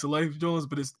slice of life Jones,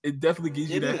 but it definitely gives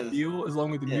you It that is. feel as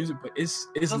long as the Yeah. music, but it's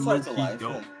It's low slice of key life.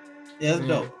 dope. Yeah, it's Yeah.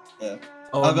 dope. Yeah.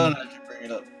 I'll go Um, and actually bring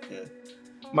it up. Yeah.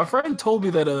 my friend told me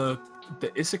that the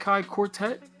Isekai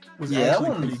Quartet was Yeah, that actually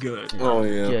pretty one's- good. Oh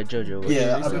yeah. Yeah, JoJo. Was.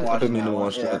 Yeah, it's I've been like- watching I didn't that even one.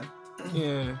 watch Yeah. that.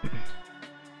 Yeah.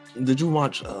 Did you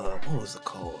watch what was it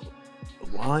called?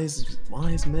 Wise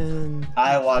Man.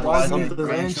 I watched Wise Wise Man's Man's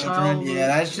Grandchild? Grandchildren. Yeah,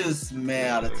 that's just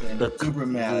mad out of 10. Super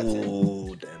mad out of 10.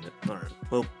 Oh damn it! All right.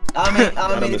 Well,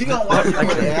 I mean, if you're gonna watch it for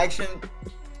Okay. the action,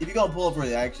 if you're gonna pull it for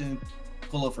the action,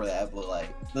 pull it for that. But like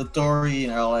the story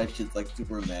and all that shit's like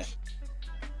super meh.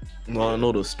 no, I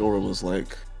know the story was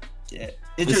like Yeah,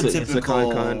 it's your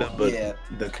typical kind of, but yeah,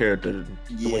 the character,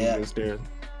 the way Yeah. he was there,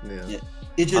 yeah. Yeah.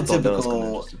 it's your I thought that was kinda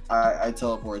typical. interesting. I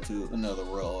teleport to another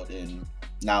world and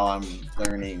now I'm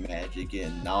learning magic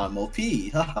and now I'm OP.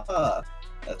 Haha,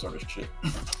 that sort of shit.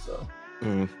 So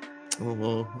Mm. Oh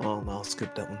well, I'll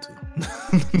skip that one too.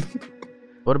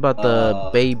 What about the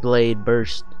Uh, Beyblade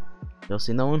Burst? Y'all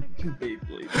seen that one?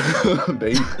 Beyblade.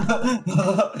 Babe.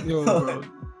 Yo, bro.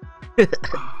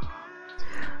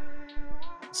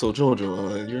 So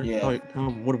Jojo, Yeah.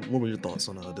 what were your thoughts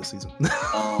on this season?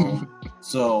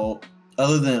 So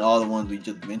other than all the ones we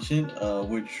just mentioned,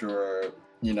 which were,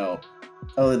 you know,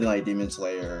 other than like Demon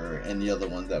Slayer and the other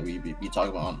ones that we be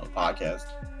talking about on the podcast,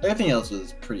 everything else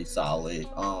was pretty solid.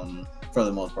 For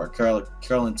the most part,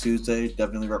 Carol and Tuesday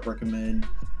definitely recommend.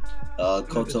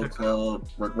 Koto check Club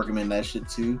recommend that shit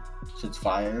too. Shit's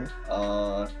fire.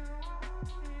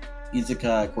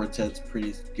 Isekai Quartet's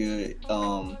pretty good.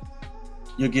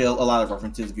 You'll get a lot of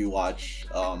references if you watch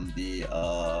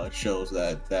the shows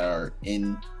that are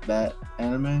in that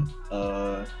anime.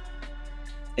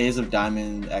 Ace of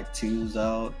Diamond Act 2's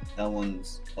out. That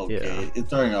one's okay. Yeah. It's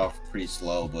starting off pretty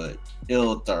slow, but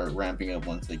it'll start ramping up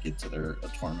once they get to their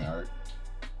tournament arc.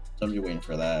 So I'm just waiting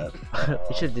for that.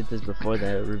 We should have did this before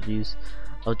the reviews.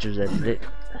 Ultras edited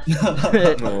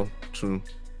it. No, true.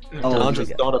 Oh, I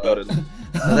just thought about it.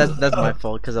 That's my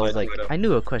fault because I was like, I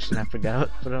knew a question I forgot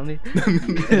to put on it.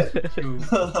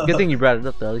 Good thing you brought it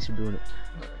up though. At least you're doing it.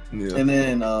 Yeah. And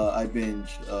then I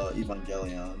binged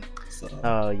Evangelion. So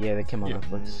Oh yeah, they came on Yeah.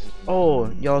 Netflix. Oh,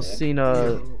 y'all Yeah. seen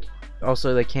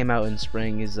also they came out in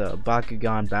spring is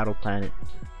Bakugan Battle Planet.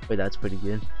 Wait, that's pretty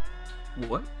good.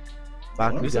 What?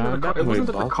 Bakugan. Isn't that the Battle- card? Wasn't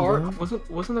that the Bakugan? card?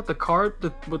 Wasn't that the card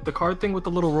with the card thing with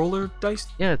the little roller dice?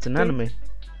 Yeah, it's an thing? anime.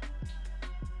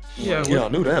 Yeah. Yeah, I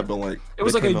knew that, but like, It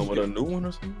was they like came a- out with a new one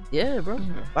or something. Yeah, bro.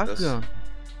 Bakugan.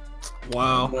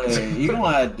 Wow. wait, you don't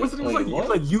have What's it wait, like? what? It's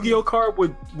like Yu-Gi-Oh card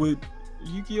with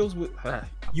Yu-Gi-Oh's with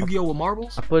Yu-Gi-Oh with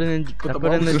marbles. I put it in. But I the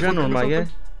put it in the marbles journal, or my guy.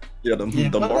 something? Yeah, Yeah, the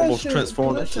put that marbles shit-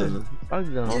 transformed put that into.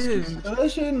 Bakugan. Yeah. Put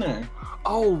that shit in there.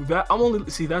 Oh, that I'm only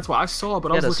see. That's why I saw it,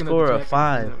 but I Got was a looking score at the of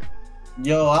 5.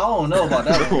 Yo, I don't know about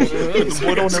that one.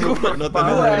 Boy, don't ever put nothing in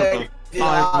there. Like, get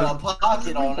out of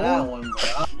pocket on that one,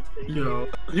 bro. Yo,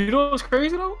 you know what's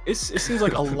crazy though? It seems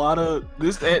like a lot of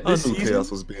this I knew season.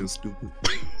 Chaos was being stupid.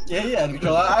 Yeah,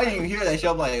 control. I didn't even hear that shit.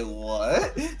 I'm like,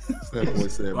 what? That boy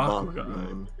said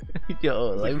Bakugan. Bakugan. Yo,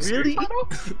 like really?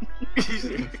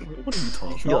 What are you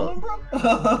talking Trolling, about?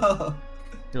 bro?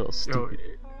 Yo, Yo, stupid.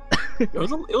 it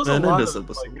was a Man, in lot this of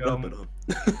episode, like, wrap it up.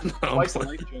 I'm slice of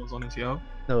playing. life shows on this, yo.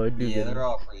 No, it do. Yeah, good. they're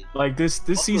all pretty. Like this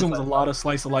season was a like- lot of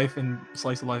slice of life and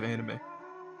slice of life anime.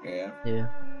 Yeah. Yeah.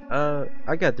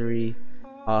 I got 3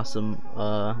 awesome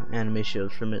anime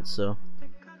shows from it. So,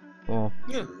 well,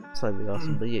 Yeah. slightly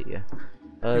awesome, but yeah.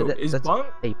 Yo, is That's Bon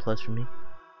A+ for me.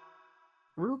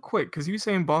 real quick? Because you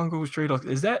saying Bongo Stray Dogs?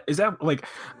 Is that like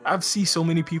I've seen so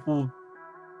many people.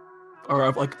 Or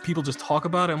I've, like people just talk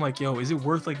about it. I'm like, yo, is it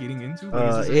worth like getting into? Like,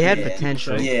 is this, It had Yeah.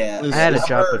 potential. Yeah. I had to It's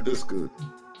drop hard, it. It's good.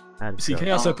 I had to see, drop it.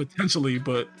 Chaos said potentially,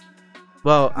 but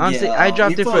Well, honestly, Yeah, I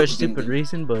dropped we it for a fucking stupid did.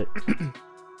 reason, but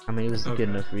I mean, it was a good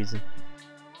Okay. enough reason.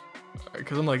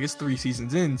 because I'm like, it's 3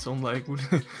 seasons in, so I'm like,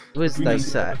 It was We like, need to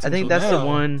so, get I potential think that's the now.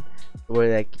 one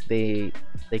where like they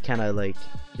kind of like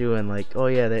doing like, oh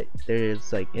yeah,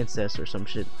 there's like incest or some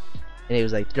shit, and it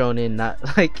was like thrown in not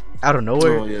like out of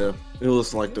nowhere. Oh yeah, it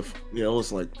was like it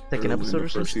was like Second early in episode the or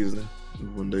first season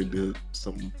when they did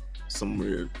some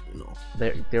weird,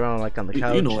 They're on like on the You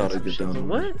couch. know how and to some get shit. I was down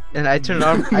like, on it. what? And I turned it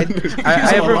off. I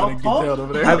He's ever- all like, "Get down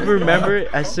over there." I remember it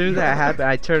as soon as that happened.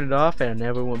 I turned it off and I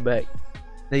never went back.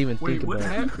 Didn't even Wait, think what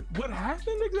about it. what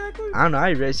happened exactly? I don't know. I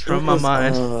erased from my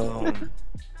mind.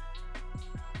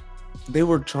 They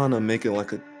were trying to make it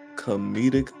like a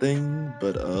comedic thing,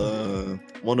 but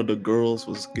one of the girls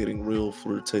was getting real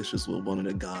flirtatious with one of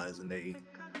the guys, and they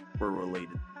were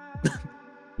related.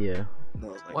 Yeah, And I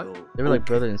was like, What? oh, they were like okay.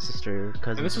 brother and sister,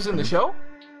 cousins. And this was in the show.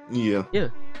 Yeah,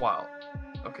 Wow.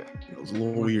 Okay. it was a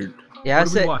little weird. Yeah,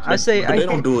 What do we watch? I say, But they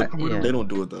don't do it. yeah. They don't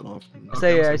do it that often.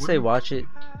 Okay, I so say what- watch it.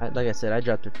 Like I said, I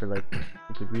dropped it for like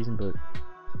a good reason, but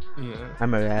Yeah. I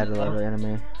remember I had a lot of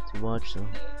anime to watch, so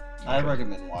I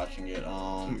recommend watching it.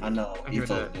 I know I hear Etho's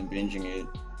that. been binging it,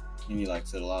 and he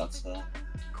likes it a lot. So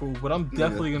Cool. But I'm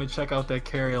definitely gonna check out that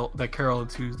Carol and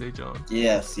Tuesday, John.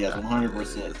 yes,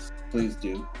 100%. Please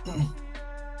do.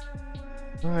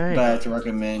 all right. If I had to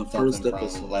recommend First something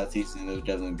episode. from last season, it would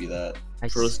definitely be that.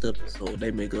 First episode,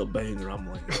 they make a banger. I'm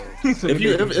like, yo. If if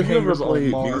you ever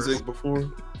played music before,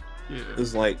 Yeah.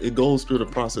 it's like it goes through the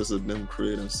process of them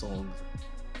creating songs.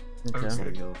 Okay. It's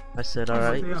like, yo, I said all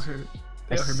right. They out here-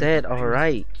 I they out here said making all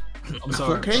right. bangers. I'm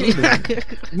sorry. Okay, then.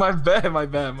 My bad.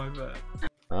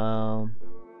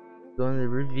 Going to the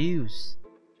reviews.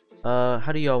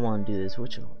 How do y'all want to do this?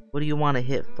 What do you want to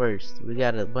hit first? We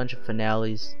got a bunch of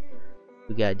finales.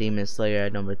 We got Demon Slayer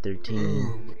at number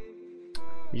 13.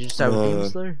 Did you start with Demon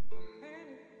Slayer?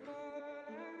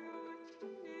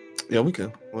 yeah, we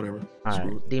can. Whatever.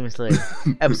 Alright, Demon Slayer,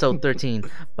 episode 13.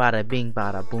 Bada bing,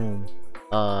 bada boom.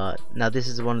 Now this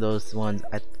is one of those ones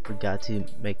I forgot to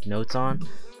make notes on.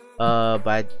 But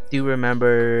I do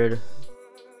remember.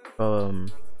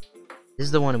 This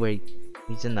is the one where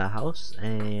he's in the house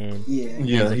and Yeah.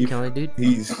 Yeah, he's like killing a dude.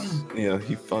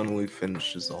 he finally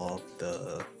finishes off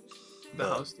the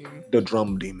house team. the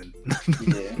drum demon.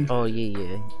 Yeah. Oh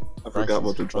yeah. I forgot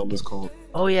what the drum is called.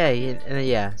 Oh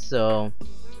yeah. So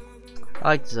I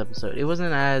like this episode. It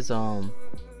wasn't as I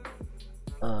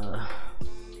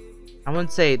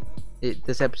wouldn't say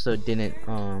this episode didn't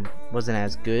wasn't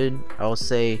as good. I will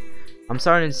say I'm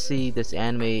starting to see this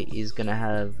anime is gonna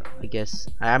have, I guess,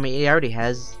 I mean it already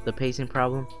has the pacing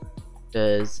problem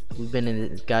because we've been in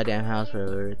this goddamn house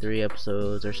for 3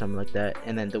 episodes or something like that,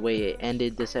 and then the way it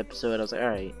ended this episode, I was like, all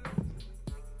right.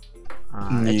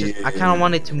 I kind of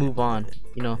wanted to move on,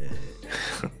 you know.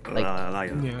 Like- I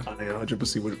Yeah.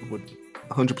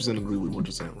 100% agree with what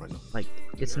you're saying right now. Like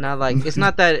it's not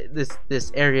that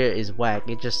this area is whack.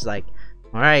 It's just like,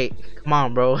 all right, come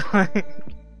on, bro.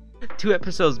 2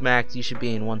 episodes max. You should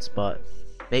be in one spot.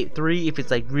 Maybe 3 if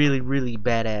it's like really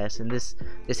badass. And this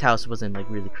house wasn't like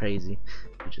really crazy.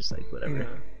 It's just like whatever.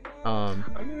 Yeah.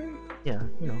 I mean, Yeah,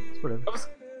 you know, it's whatever.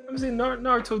 I'm saying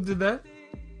Naruto did that.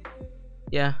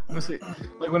 Yeah, I'm gonna say,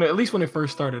 like at least when it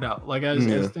first started out, like as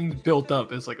things built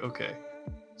up, it's like okay.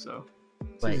 So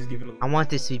But just give it a I want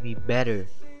this to be better.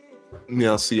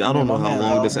 Yeah, see, I don't know how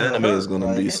long this anime is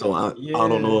gonna be, so I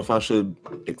don't know if I should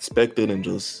expect it and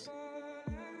just,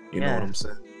 you know what I'm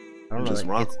saying? I don't know. Just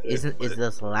Like, rock with it, is but-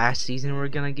 this the last season we're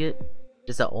gonna get?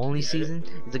 Is the only season?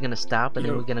 Is it gonna stop and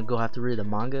then we're gonna go have to read the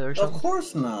manga or Of something?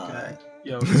 course not.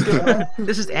 yo.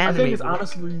 This is I anime. think it's bro.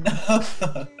 honestly,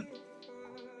 I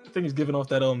think it's giving off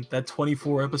that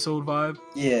 24 episode vibe.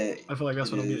 Yeah. I feel like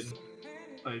that's what It I'm is. getting.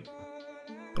 Like,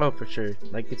 Oh, for sure.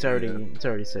 Like it's already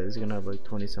said it's gonna have like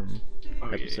 20 something oh,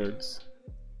 yeah, episodes.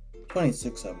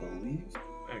 26, I believe.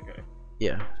 Okay.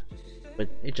 Yeah. But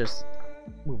it just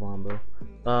move on, bro.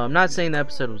 I'm not saying the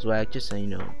episode was whack. Just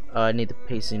saying, I need the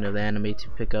pacing of the anime to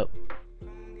pick up.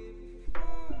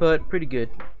 But pretty good.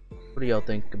 What do y'all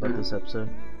think about this episode?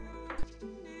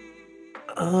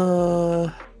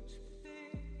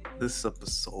 This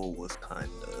episode was kind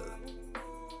of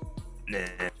nah.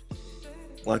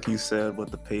 Like you said,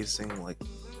 with the pacing, like,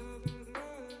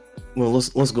 well,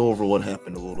 let's go over what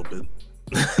happened a little bit.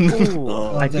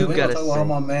 Ooh, I Then do we gotta talk about how say,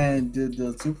 my man did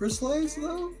the super slice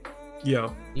though.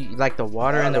 Yo. you, like the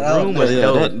water in the Yeah, room was yeah,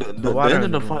 dope. the water end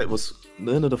in of the room. fight was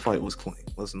clean.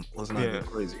 Let's not Yeah. get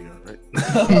crazy here, right? I'm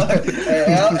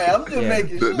just Yeah.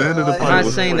 making The sure. end of the like- fight I'm not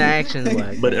was saying the clean. action's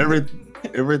whack. But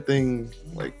everything,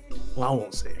 like, well, I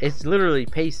won't say it. It's literally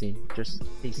pacing, just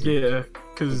pacing. Yeah,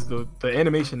 because the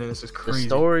animation in this is The crazy.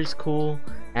 story's cool,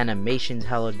 animation's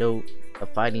hella dope, the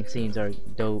fighting scenes are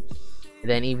dope. And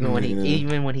then even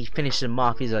when he finished them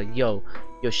off, he's like, yo,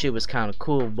 your shit was kinda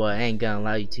cool, but I ain't gonna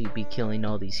allow you to be killing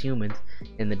all these humans.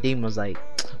 And the demon was like,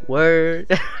 word.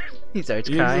 He starts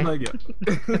Yeah, he's crying. like,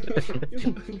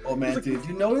 Oh man, did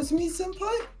you notice me,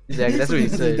 senpai? Exactly, that's what he He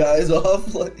said. dies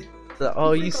off like. So,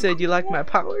 oh, you said you like my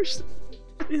powers?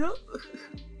 yeah.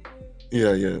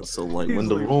 Yeah. So like He's when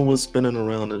the like- room was spinning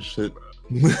around and shit,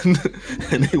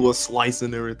 and he was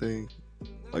slicing everything,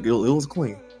 like it was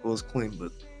clean. It was clean,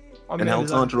 but My and man how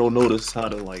is like- Tanjiro noticed how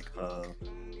to like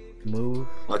Move.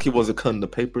 he wasn't cutting the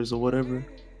papers or whatever,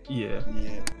 Yeah.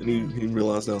 Yeah. and he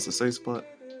realized that was a safe spot.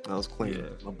 That was clean. Yeah.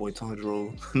 My boy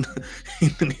Tanjiro,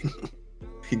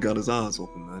 he got his eyes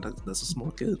open, man. That's a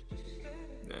smart kid.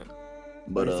 Yeah.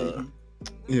 But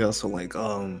yeah, so like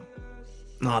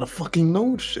Nah, the fucking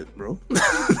node shit, bro.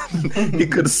 He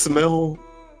could smell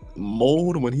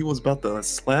mold when he was about to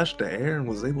slash the air and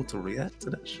was able to react to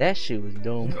that shit. That shit was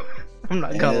dumb. I'm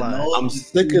not gonna lie. I'm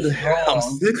sick of that. I'm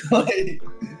sick of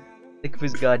Sick of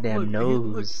his goddamn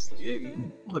nose.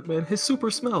 Look, man, his super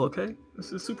smell, okay?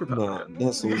 This is superpower. Nah,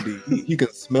 that's what he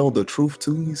can smell the truth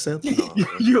too, he said. Nah,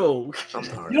 Yo, I'm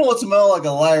tired. You don't smell like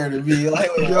a liar to me. Like,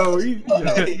 yo, you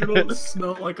don't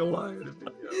smell like a liar to me.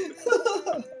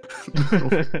 Bro,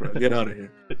 get out of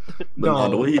here. But no,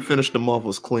 the way he finished them off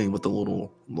was clean with the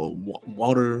little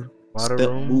water step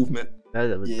room movement.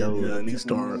 That was dope. Yeah, and he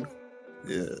started.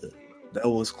 Yeah, that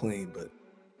was clean. But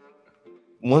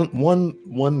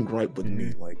one gripe with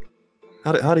me, like,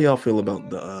 how do y'all feel about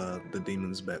the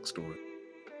demon's backstory?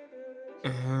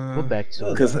 What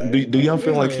backstory? Because do y'all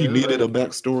feel like he needed a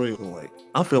backstory, or like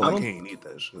I feel like he ain't need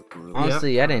that shit. For real.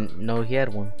 Honestly, I didn't know he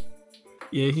had one.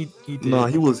 Yeah, he did. Nah,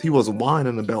 he was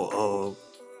whining about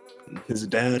his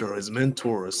dad or his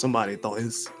mentor or somebody thought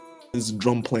his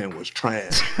drum playing was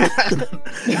trash.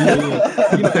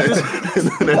 Yeah. You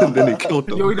know, then he killed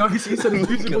him. Yo, you know, he said his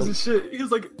music wasn't shit. He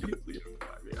was like,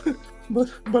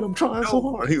 but I'm trying so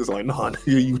hard. He was like, nah,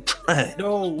 nigga, you trash.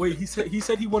 no, wait. He said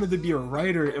he wanted to be a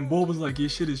writer, and Bull was like, your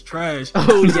shit is trash.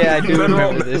 Oh yeah, I do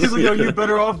remember this. He's like, yo, you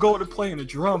better off going to playing a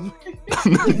drum.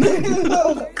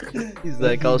 He's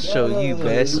like, I'll show you,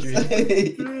 bastard.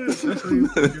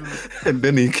 And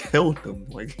then he killed him.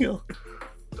 Like, yo,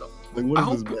 like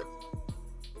what is this?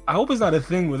 I hope it's not a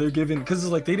thing where they're giving, because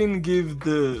it's like they didn't give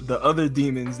the other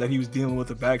demons that he was dealing with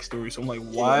a backstory. So I'm like,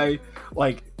 why?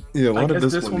 Like, Yeah, why did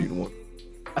guess this one need one?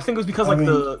 I think it was because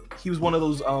he was one of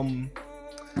those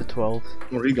The 12.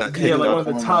 Or he got yeah, like off.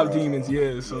 one of the top demons.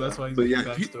 Yeah, so that's why he's But got yeah,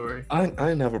 a backstory. I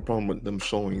didn't have a problem with them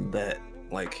showing that,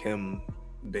 like him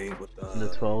being with The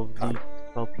 12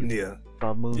 people. yeah,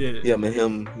 12 moves. yeah, man,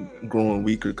 him growing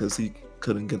weaker because he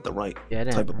couldn't get the right Yeah, I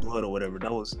didn't type of have- blood or whatever.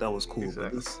 That was cool.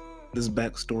 Exactly. But this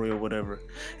backstory or whatever,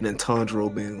 and then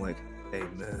Tanjiro being like, "Hey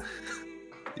man,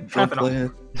 you drum Half an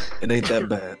playing, it ain't that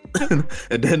bad,"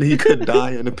 and then he could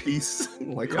die in a piece.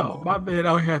 Like, come Yo, on, my man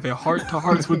out here having heart to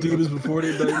hearts with demons before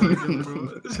they die.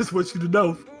 I just want you to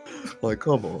know. like,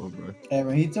 come on, bro. Hey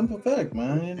man, he's sympathetic,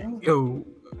 man. You know, Yo,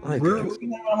 I real, guess. we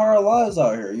having hard lives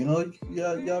out here. You know, you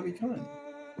gotta be kind.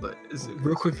 but is it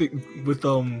real quick thing with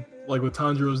like with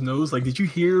Tanjiro's nose? Like, did you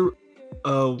hear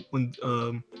when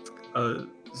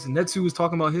Zenitsu was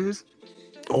talking about his?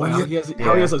 Oh Like, how yeah, he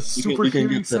has a super we can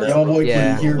hearing get to sense. that. Yeah, my boy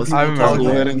Yeah, couldn't hear let's- people I remember talking Go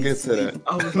ahead like and get this. to that.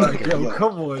 I was like, yo, Yeah.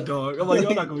 come on, dog. I'm like,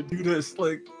 y'all not gonna do this.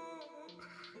 Like,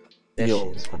 That Yo,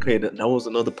 shit is funny. okay, that was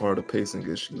another part of pacing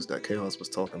issues that Chaos was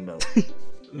talking about. yeah,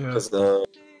 Because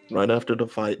right after the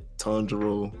fight,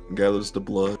 Tanjiro gathers the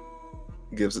blood,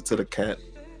 gives it to the cat,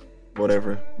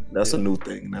 whatever. That's a new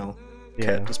thing now.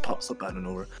 Yeah. Cat just pops up out of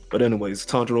nowhere. But anyways,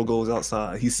 Tanjiro goes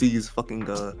outside. He sees fucking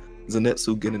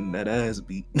Zenitsu getting that ass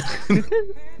beat,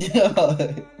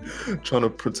 Yeah. trying to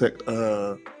protect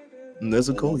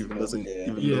Nezuko. Even doesn't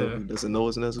Yeah. even Yeah. know he doesn't know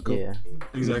it's Nezuko. Yeah. In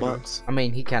the exactly. box. I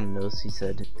mean, he kind of knows. He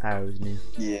said, I always knew.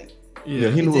 Yeah. Yeah,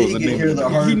 he knew it was a He could hear demon.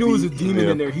 the He knew it was a heartbeat. demon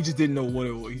Yeah. in there. He just didn't know what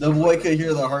it was. The boy could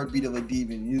hear the heartbeat of a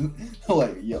demon. You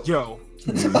like, yo. Yo.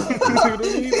 You know what I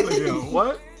mean? Like, yo,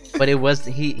 what? But it was,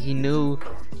 he knew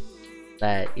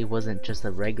that it wasn't just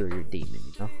a regular demon,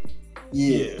 you know?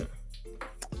 Yeah.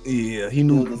 Yeah, he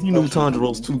knew Yeah, the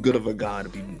Tanjiro's special- too good of a guy to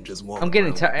be just walking. I'm getting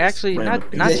around tired. with this Actually, random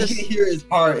not demon. Yeah, just- he could hear his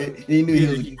heart. And he knew Yeah, he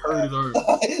was. he heard his heart.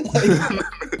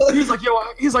 Like- He's like, yo,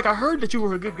 he's like, I heard that you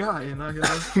were a good guy, and I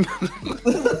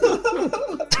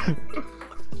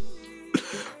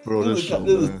Bro, this show,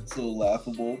 This man. is so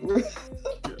laughable, bro.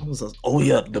 Oh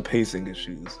yeah, the pacing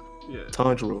issues. yeah.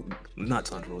 Zenitsu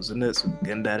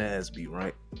getting that ass beat,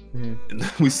 right? Mhm. And then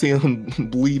we see him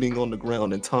bleeding on the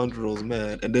ground, and Tanjiro's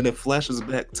mad, and then it flashes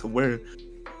back to where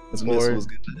Zenitsu board. was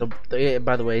getting. Yeah,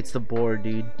 by the way, it's the boar,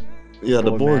 dude. Yeah,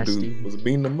 the board board mass dude dude. was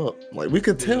beating him up. Like we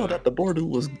could tell Yeah. that the board dude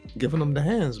was giving him the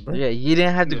hands, bro. Yeah, you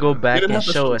didn't have to go Yeah. You back didn't and have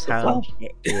to show us the how. flashback.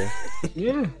 Yeah.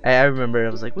 Yeah. I remember. I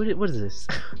was like, what is this?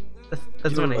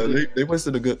 That's You when know, I. They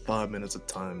wasted a good 5 minutes of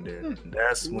time there. And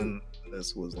that's when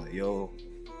this was like, yo,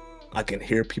 I can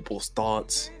hear people's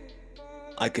thoughts.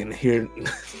 I can hear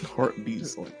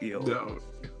heartbeats. Like, yo, No.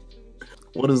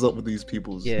 what is up with these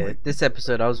people's? Yeah, like, this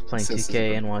episode I was playing senses, 2K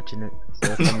bro. and watching it.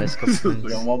 So if I missed a couple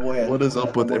things. Yo, my boy had, What is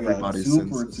up with my boy had everybody's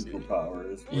super senses?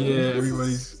 superpowers? bro. Yeah,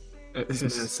 everybody's. This man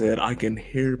said, I can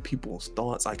hear people's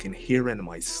thoughts. I can hear in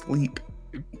my sleep.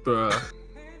 Bruh.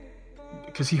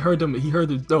 Because he heard them. He heard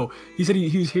them. No, he said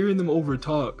he was hearing them over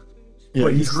talk. Yeah,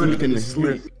 But he he's heard it in can his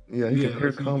hear. sleep. Yeah, he Yeah, can hear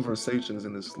like he- conversations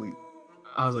in his sleep.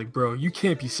 I was like, bro, you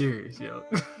can't be serious, yo.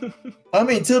 I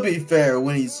mean, to be fair,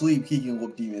 when he sleep, he can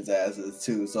whoop demons' asses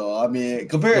too. So I mean,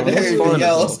 compared No, to that's everything fun,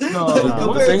 else, though. No, The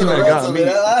compared thing to the that rest got of me- it,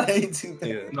 that ain't too bad.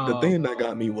 Yeah, No. the thing that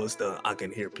got me was the I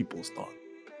can hear people's thoughts.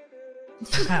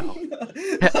 How?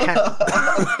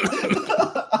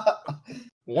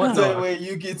 What Same the? way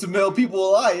you get to smell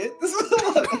people lying.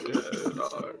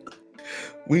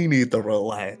 We need to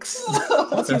relax.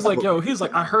 Once he was like, yo, he's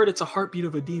like, I heard it's a heartbeat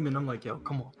of a demon. I'm like, yo,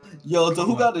 come on. Yo, so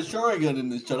who got the Sharingan in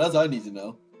this show? That's what I need to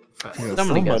know. Yeah,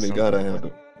 Somebody got somebody gotta have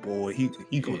it. Boy,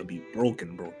 he gonna be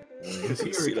broken. Boy. It's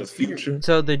You see the here. future?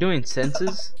 So they're doing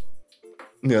senses.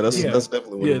 Yeah, that's Yeah.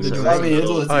 definitely what Yeah, it they're is. doing I mean, it's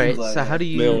what it All right. seems like. So how do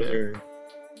Male you? hair.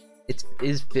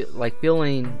 Like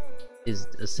feeling is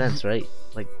a sense, right?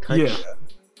 Like touch. Yeah.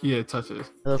 Yeah, it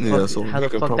touches. How the Yeah, fuck, so how he the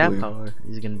could fuck probably- that power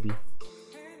is gonna be?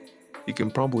 You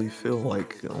can probably feel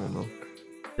like I don't know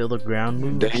Feel the ground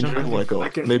move? Or danger, something? like I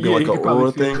can- maybe yeah, like you a could probably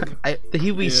aura feel thing.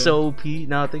 He'd be Yeah. so OP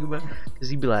now. Think about it, because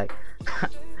he'd be like,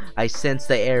 I sense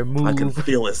the air move. I can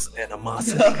feel his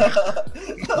animosity.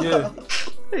 Yeah.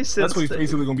 I sense That's what he's the-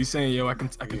 basically gonna be saying, yo. I can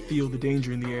feel the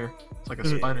danger in the air. It's like a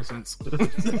spider sense.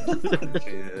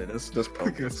 Yeah, that's like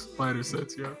probably. a spider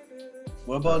sense, yo.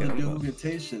 What about the Yeah, dude I'm who can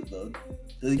taste shit though?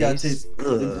 Does he gotta Taste? taste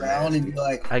the ground and be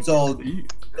like, I- so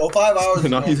 5 hours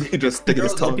No, ago, he just sticking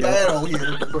his there was a tongue out. battle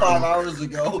here 5 hours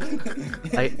ago,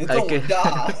 and someone could-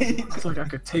 died. It's like I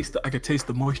could taste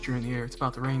the moisture in the air. It's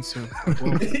about to rain soon.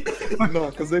 Whoa. No,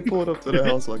 because they pulled up to the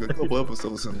house like a couple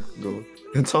episodes ago,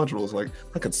 and Tanjiro was like,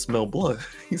 "I could smell blood."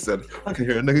 He said, "I can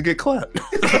hear a nigga get clapped."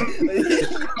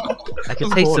 I can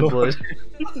What's taste the going blood.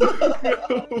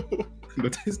 The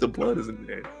taste of blood is in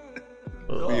there.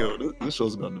 Oh. Yo, this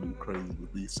show's about to be crazy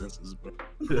with these senses, bro.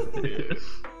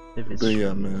 If it's But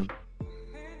yeah, true. man.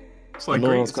 It's I like know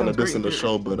great. I was kind of sounds dissing great the in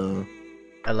show, but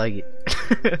I like it.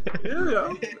 theory.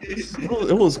 Yeah,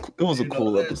 it was a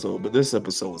cool episode. But this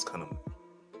episode was kind of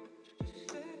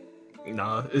yeah.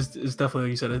 Nah, it's definitely like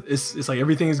you said. It's like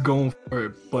everything is going for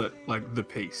it, but like the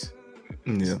pace.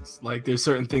 yeah. It's like there's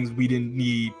certain things we didn't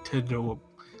need to know.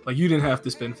 Like you didn't have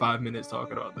to spend 5 minutes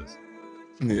talking about this.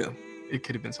 Yeah. It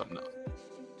could have been something else.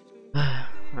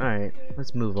 Alright,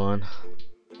 let's move on.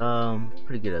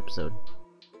 Pretty good episode.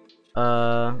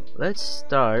 Let's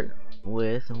start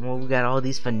with, well, we got all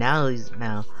these finales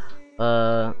now.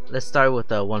 Let's start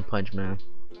with One Punch Man.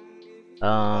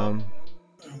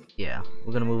 Yeah,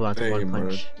 we're gonna move on to Hey, One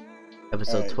Punch.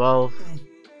 Episode Alright. 12,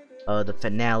 the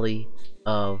finale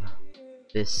of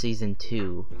this season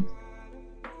 2.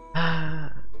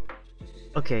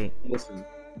 Okay, Listen.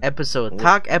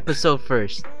 talk episode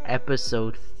first.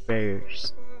 Episode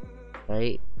first.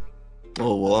 Right?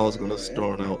 Oh well, I was gonna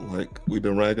start out like we've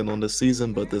been ragging on the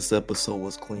season, but this episode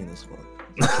was clean as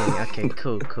fuck. Okay,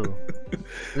 cool.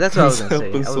 That's what I was This gonna say.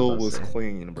 I was episode about to was say.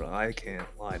 clean, bro. I can't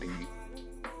lie to you.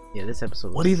 Yeah, this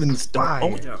episode What was even start?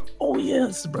 fire. Yeah. Oh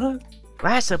yes, bro.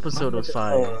 Last episode was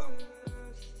fire.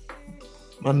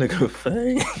 My nigga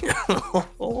Fang.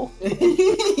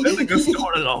 That nigga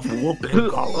started off whooping.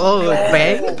 Oh,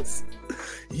 Fang? Yes.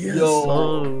 Yo.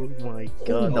 Oh my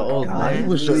god, the old God, he man.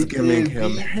 was just They giving did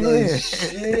him beat head. the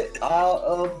shit out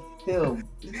of him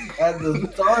at the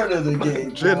start of the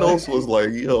game. Genos was like,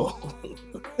 yo,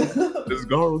 this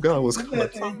Garu guy was coming.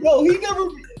 Yo, he never,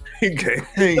 He can't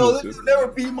hang yo, with this this. never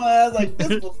beat my ass like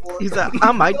this before. He's like,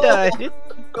 I might die.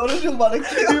 Yo, this is about to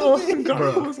kill Yo, me.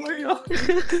 Garu was like, yo,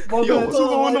 My Yo, man what's told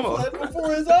going him, on? like,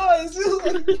 before his eyes. He was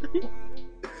like,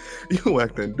 you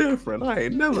acting different. I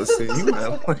ain't never seen you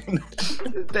act like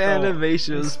that. The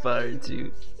animation was fire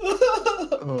too.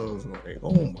 I was like,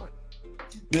 oh my.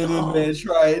 Then this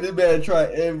man tried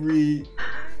every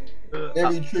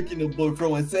trick in the book,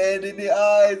 throwing sand in the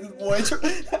eyes. This boy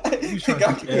You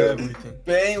trying to do everything.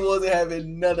 Bane wasn't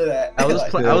having none of that. I was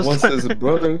Like, playing. Yeah, I was once playing. his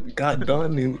brother got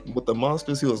done with the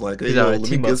monsters, he was like, hey, He's yo, alright, let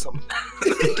me team get up. some.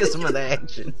 Get some of the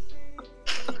action.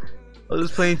 I was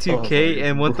playing 2K, Oh,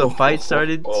 and once the bro. fight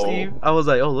started, Oh. Steve, I was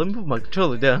like, "Oh, let me put my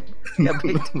controller down." Yeah,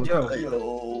 Yo,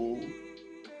 yo,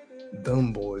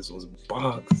 Them boys was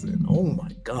boxing. Oh my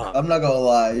god. I'm not gonna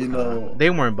lie, you know. They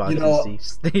weren't boxing, You know-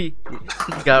 Steve. They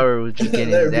Gaara was just getting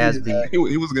his ass beat. He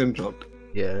was getting jumped.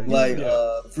 Yeah. Like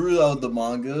throughout the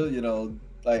manga, you know,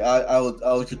 like I was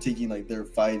critiquing like their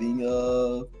fighting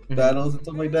battles and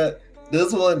stuff like that.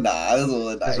 This one, nah, this one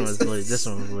was nice. This one was lit. This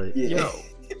one was lit. Yeah. yo.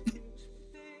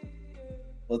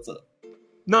 What's up?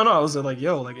 No, I was like,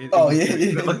 yo, like. Oh,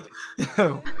 yeah. Like,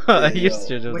 yo, I yo. used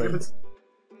to just like if like, it's,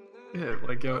 yeah,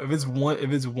 like yo, if it's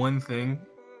one thing,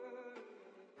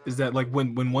 is that like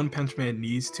when One Punch Man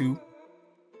needs to,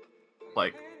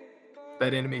 like,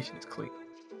 that animation is clean.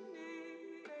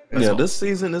 That's yeah, all. this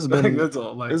season has been That's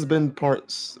all. Like, there's been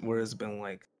parts where it's been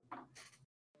like,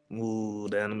 ooh,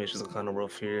 the animations are kind of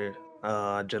rough here.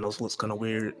 Genos looks kind of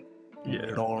weird. yeah.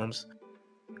 Weird arms.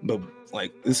 But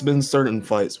like, it's been certain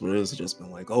fights where it's just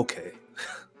been like, okay,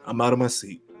 I'm out of my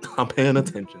seat. I'm paying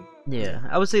attention. Yeah,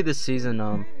 I would say this season,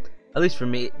 at least for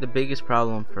me, the biggest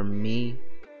problem for me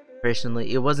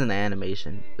personally, it wasn't the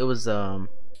animation. It was a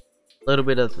little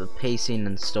bit of the pacing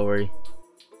and story.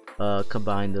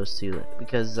 Combine those two,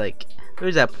 because like there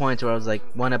was that point where I was like,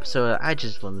 one episode I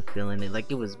just wasn't feeling it,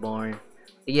 like it was boring.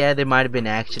 Yeah, there might have been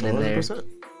action in there, 100%.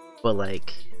 but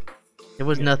like there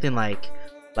was nothing like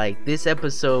this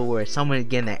episode where someone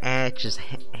getting their ass just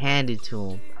handed to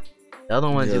them. The other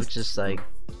ones, it was Yes. just like,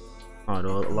 I don't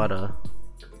know, a lot of,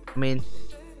 I mean,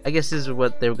 I guess this is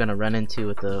what they were gonna run into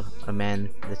with a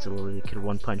man that's literally could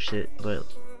one punch it, but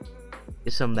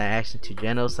it's some of that action to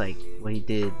Genos, like what he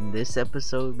did in this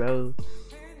episode, bro,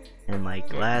 and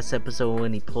like last episode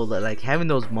when he pulled up, like having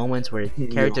those moments where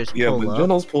characters Yeah, pull when up.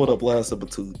 Genos pulled up last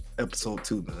episode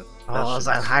 2, man. Oh, I was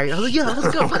like, I was like, yeah,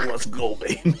 let's go. Let's go,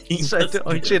 baby. Tried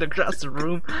throwing shit across the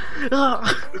room.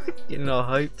 Getting all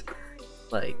hyped.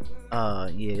 Like, yeah,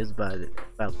 it's about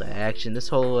the action. This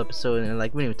whole episode, and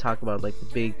like we didn't even talk about like the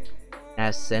big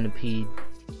ass centipede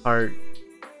part.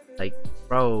 Like,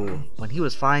 bro, when he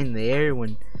was flying in the air,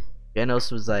 when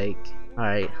Genos was like,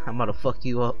 alright, I'm gonna fuck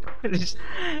you up.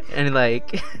 And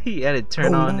like he had to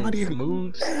turn on not his even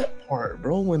moves. that part,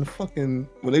 bro. When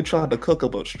they tried to cook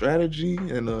up a strategy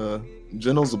and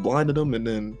Genos blinded him, and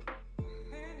then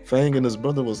Fang and his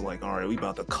brother was like, "All right, we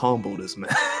about to combo this man."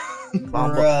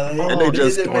 Bruh, And they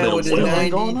just did it, man, started with the wailing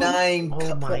going on. 99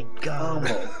 Oh my god.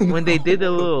 combo. When they did the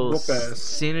little Whoop ass.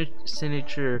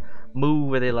 signature move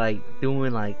where they like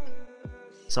doing like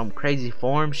some crazy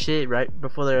form shit right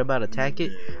before they're about to attack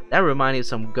it, that reminded me of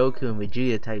some Goku and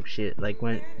Vegeta type shit, like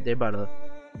when they're about to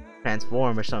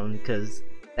transform or something, because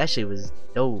that shit was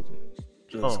dope.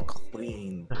 Just Oh.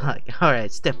 clean. Like,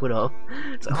 alright, step it up.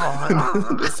 It's like,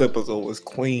 oh, This episode was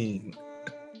clean.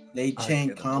 They I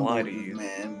chain can't lie to combos, you.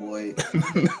 man, boy.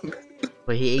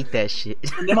 but he ate that shit.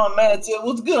 Then my man said,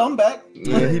 "What's good? I'm back."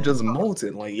 Yeah, he just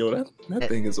molted like, yo, that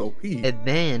thing is OP. And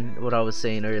then what I was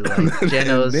saying earlier, like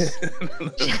Genos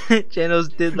And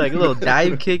Genos did like a little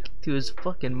dive kick to his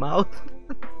fucking mouth.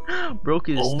 Broke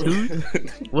his then-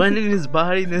 tooth. Went in his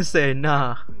body and then said,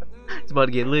 nah, it's about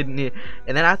to get lit in here.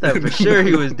 And then I thought for sure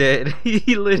he was dead.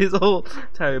 He lit his whole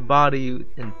entire body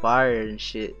in fire and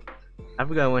shit. I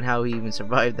forgot how he even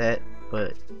survived that,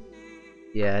 but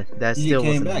yeah, that He still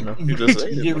came wasn't back. enough. You just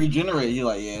said He it. get regenerated. He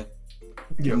like, yeah,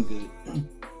 Yo. I'm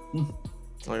good.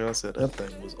 Like I said, that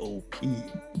thing was OP.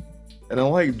 And I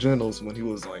like Genos when he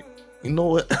was like, you know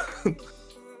what?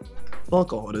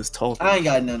 Fuck all this talking. I ain't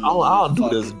got nothing. to I'll do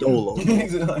Fuck this it. dolo.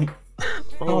 He's like,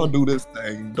 I'll do this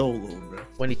thing dolo, bro.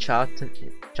 When he chopped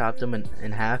him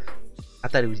in half, I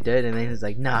thought he was dead, and then he's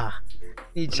like, nah.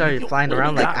 He started flying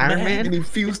around like Iron And Man. he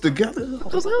fused together. I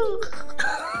was like,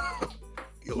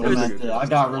 yo, "What am I this saying? nigga I is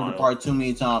got ripped wild. apart too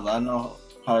many times. I know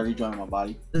how to rejoin my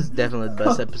body." This is definitely the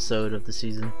best episode of the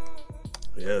season.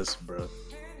 Yes, bro.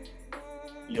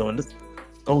 Yo, and this,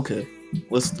 okay,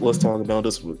 let's talk about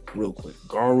this real quick.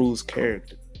 Garu's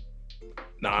character.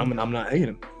 Nah, I'm not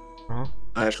hating. Uh-huh.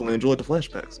 I actually enjoyed the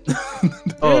flashbacks.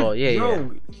 Oh, yeah, yeah.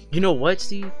 Yo, You know what,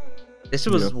 Steve? This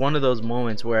was Yeah. one of those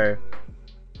moments where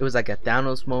it was like a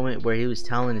Thanos moment where he was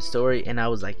telling his story, and I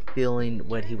was like feeling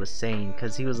what he was saying,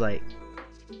 because he was like,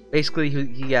 basically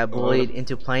he got bullied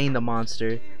into playing the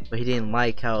monster, but he didn't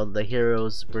like how the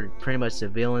heroes were pretty much the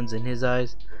villains in his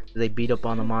eyes. They beat up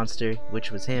on the monster,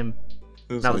 which was him.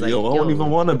 It's And I was like, like, yo, I don't yo. even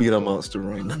want to be the monster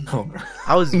right now, bro.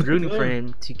 I was rooting for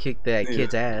him to kick that Yeah.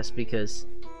 kid's ass because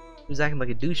he was acting like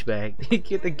a douchebag.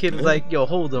 The kid was like, yo,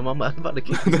 hold him, I'm about to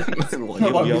kick his ass. Like,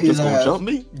 yo, y'all just gonna jump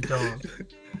me? dog.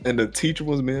 And the teacher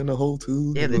was being the whole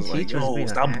too. Yeah, He the was like, teacher was yo, being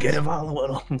an stop getting asshole.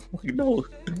 violent with them. Like, no,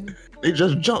 they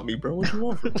just jumped me, bro. What you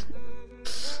want from me?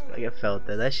 Like, I felt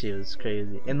that shit was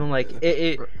crazy. And then like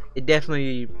it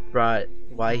definitely brought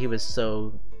why he was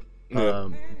so Yeah.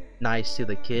 nice to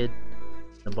the kid,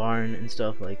 the barn and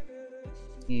stuff. Like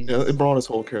he's Yeah, it brought his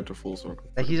whole character full circle.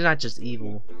 like he's not just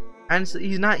evil. Honestly,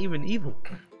 he's not even evil.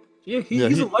 Yeah, Yeah,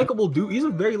 he's he- a likable dude. He's a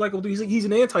very likable dude. He's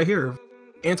an anti-hero.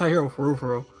 Anti-hero for real,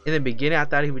 for real. In the beginning, I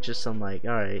thought he was just some like,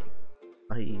 all right,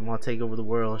 he want to take over the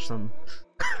world or something.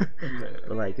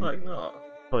 But like, no.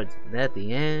 towards at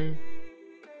the end,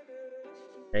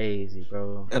 crazy,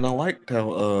 bro. And I liked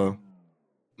how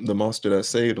the monster that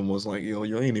saved him was like, yo,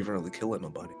 you ain't even really killing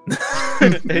nobody.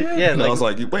 Yeah, And I like, was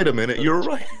like, wait a minute, you're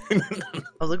right. I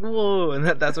was like, whoa, and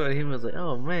that's when he was like,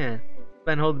 oh man,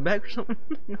 Been holding back or something.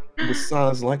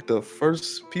 Besides, like the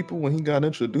first people when he got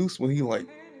introduced, when he like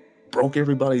broke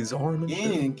everybody's arm and He shit.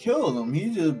 didn't even kill them. He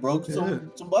just broke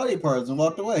some body parts and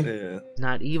walked away. Yeah. He's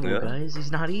not evil, Yeah. guys.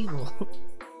 He's not evil.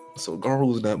 So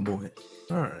Garo's that boy.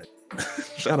 All right.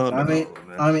 Shout out I to mean,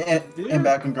 Garo, man. and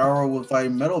back when Garo was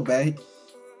fighting Metal Bat, he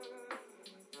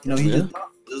Yeah.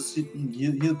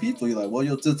 he's peaceful. He's like, well,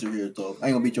 your sister here, so I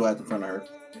ain't gonna beat your ass in front of her.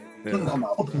 Yeah. I'm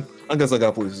out. I guess I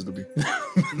got places to be.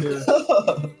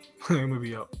 I'm gonna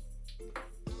be out.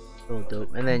 So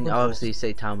dope. And then obviously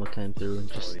Saitama came through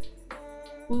and just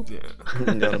Yeah.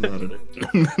 Got him out of there.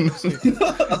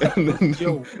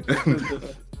 Yo,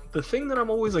 the thing that I'm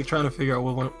always like trying to figure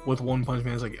out with One Punch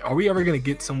Man is like, are we ever gonna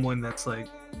get someone that's like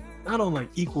not on like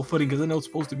equal footing? Because I know it's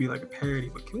supposed to be like a parody,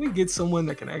 but can we get someone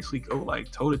that can actually go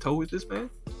like toe to toe with this man?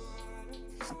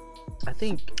 I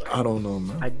think I don't know,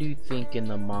 man. I do think in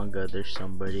the manga there's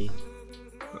somebody.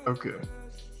 Okay.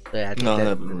 Yeah, I think No, I that,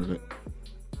 haven't read it.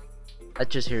 I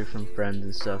just hear from friends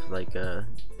and stuff like they're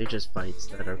just fights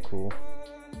that are cool.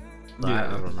 But I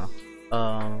don't know.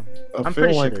 I I'm feel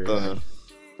pretty like sure there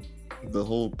the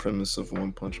whole premise of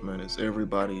One Punch Man is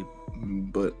everybody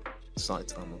but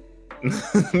Saitama.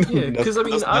 Yeah, 'cause I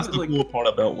mean, that's I'm the like- cool part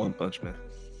about One Punch Man.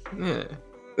 Yeah.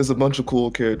 There's a bunch of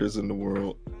cool characters in the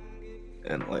world,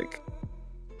 and like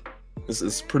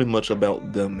it's pretty much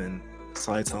about them, and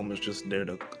Saitama's just there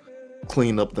to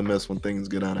clean up the mess when things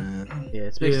get out of hand. Yeah,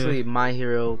 it's basically My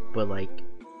Hero, but like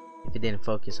if it didn't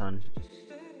focus on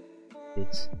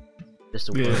it's just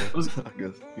a Yeah. world. I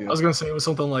guess. Yeah. I was gonna say it was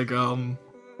something like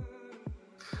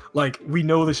we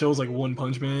know the show's like One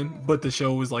Punch Man, but the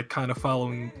show is like kind of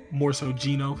following more so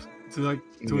Gino to a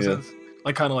Yeah. sense,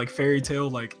 like kind of like Fairy Tail,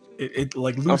 like it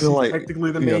like I Lucy's feel like-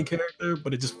 technically the main character,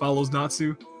 but it just follows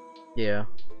Natsu. Yeah.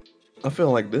 I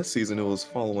feel like this season it was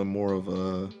following more of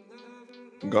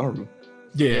Garu.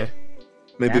 Yeah,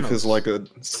 Maybe if it's Thanos. like a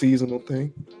seasonal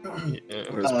thing, yeah.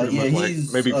 where it's pretty Yeah, much like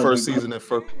he's, maybe first the- season it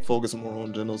focused more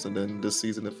on Genos, and then this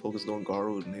season it focused on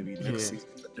Garu, and maybe next Yeah. season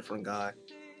it's a different guy.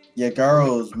 Yeah,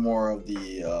 Garo is more of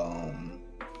the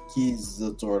he's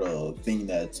the sort of thing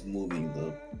that's moving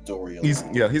the story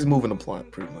along. He's moving the plot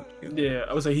pretty much. Yeah. Yeah,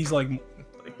 I would say he's like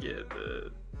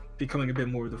becoming a bit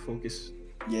more of the focus.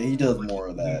 Yeah, he does more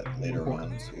of that Yeah, later more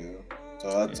on important. too. So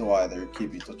that's why they're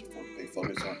keeping such a big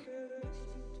focus on.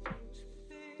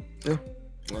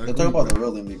 Let's talk about the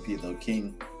real MVP though,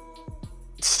 King.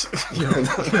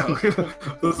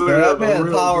 That man's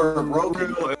power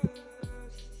broken.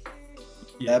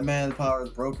 That man's power is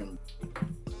broken.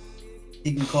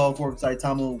 He can call for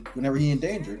Saitama whenever he in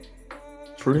danger.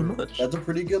 Pretty much. That's a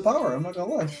pretty good power. I'm not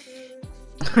gonna lie.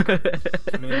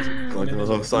 Like it was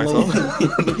on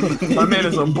Saitama. My man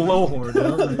is a blowhorn.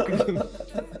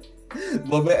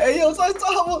 But man, hey yo,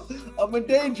 Saitama, I'm in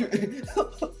danger.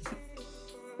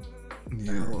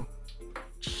 Yeah.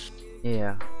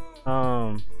 Yeah.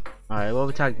 Alright, well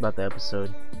we talked about the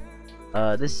episode.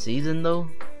 This season though,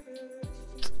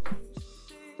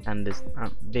 and this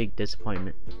big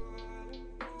disappointment.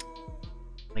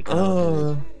 Like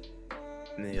Yeah.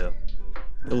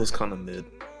 It was kind of mid,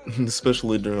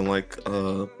 especially during like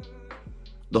the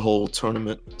whole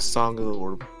tournament saga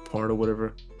or part or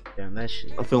whatever. damn that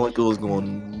shit. I feel like it was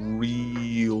going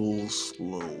real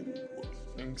slow.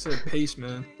 Like I said, pace,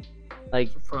 man.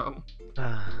 Like That's the problem.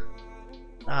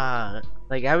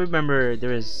 like I remember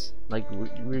there was like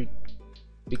we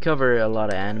cover a lot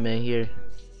of anime here,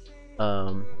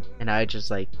 and I just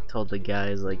like told the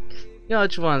guys like, you know, I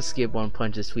just want to skip One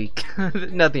Punch this week.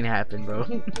 Nothing happened, bro.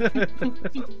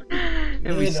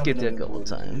 And we skipped it a couple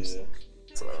times.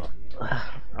 So I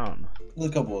don't know. There's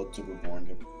a couple of super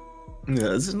boring.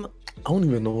 Yeah, I don't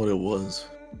even know what it was.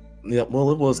 Yeah,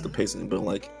 well, it was the pacing, but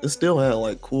like it still had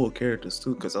like cool characters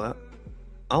too. Cause I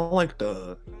liked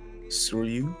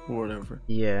Suryu or whatever.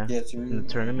 Yeah. Yeah, it's In really the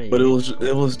tournament. But yeah.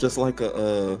 it was just like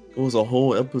it was a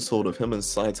whole episode of him and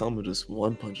Saitama just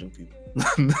one punching people.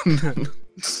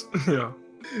 Yeah.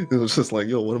 It was just like,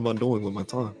 yo, what am I doing with my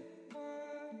time?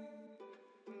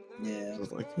 Yeah. I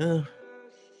was like, yeah.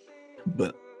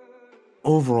 But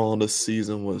overall, this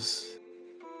season was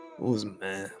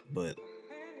meh. But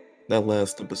that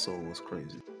last episode was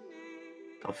crazy.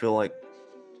 I feel like,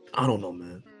 I don't know,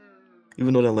 man.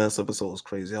 Even though that last episode was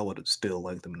crazy, I would have still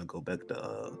liked them to go back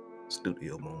to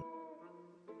studio mode.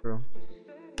 Bro.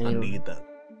 I need that.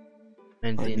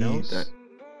 Anything I need else? that.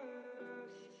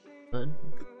 Bud?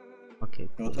 Okay.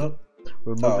 What's up?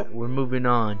 We're moving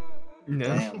on.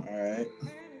 Yeah. Damn. All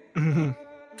right.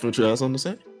 What you have something to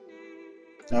say?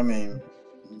 I mean,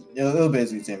 it'll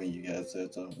basically tell me you guys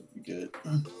said, so we good.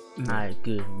 Alright,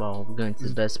 good. Well, we're going to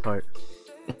the best part.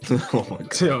 Oh my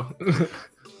god. Yo.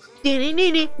 Yo.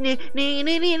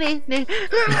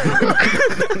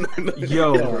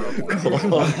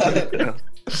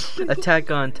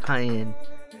 Attack on Titan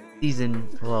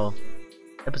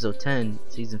episode 10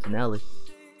 season finale.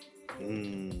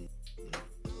 Mm.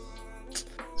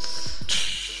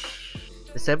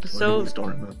 This Where do we episode,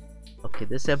 start, man? okay,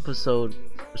 this episode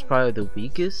was probably the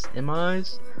weakest in my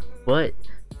eyes, but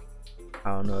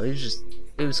I don't know, it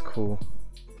was cool,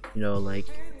 you know, like,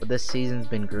 but this season's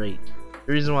been great.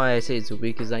 The reason why I say it's a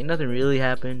weak is like nothing really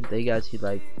happened. They got to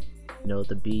like, you know,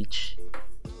 the beach.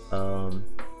 I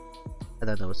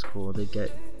thought that was cool. They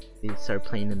started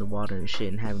playing in the water and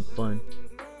shit and having fun.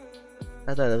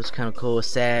 I thought that was kind of cool. It was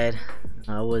sad.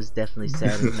 I was definitely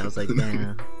sad. And I was like,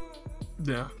 man,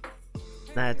 Yeah.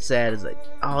 not sad. It's like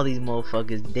all these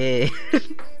motherfuckers dead.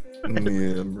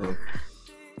 Yeah, bro.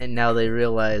 And now they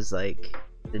realize like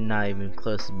they're not even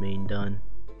close to being done.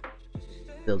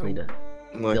 They'll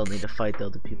need to fight the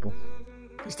other people.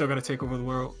 You still gotta take over the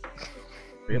world.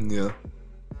 Yeah.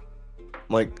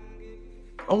 Like,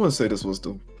 I wouldn't say this was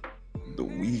the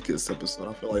weakest episode.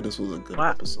 I feel like this was a good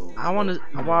episode. I want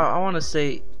to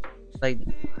say, like,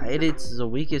 it's the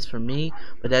weakest for me,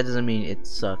 but that doesn't mean it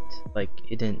sucked. Like,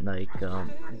 it didn't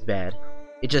it's bad.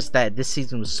 It's just that this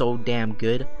season was so damn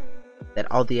good that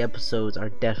all the episodes are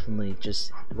definitely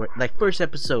just like first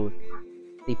episode.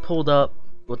 They pulled up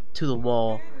to the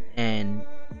wall, and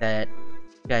that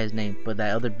guy's name, but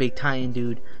that other big Titan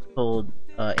dude told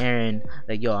Aaron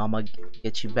like, "Yo, I'm gonna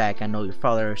get you back. I know your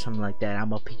father," or something like that.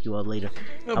 I'm gonna pick you up later.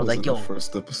 That I was like, "Yo, the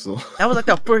first episode." That was like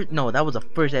the first. No, that was the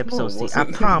first episode. See, I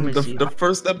promise you. The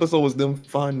first episode was them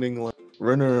finding like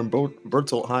Renner and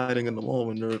Bertolt hiding in the wall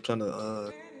when they were trying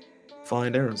to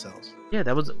find Aaron's house. Yeah,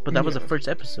 that was the first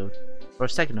episode or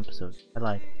second episode. I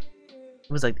lied.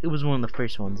 It was one of the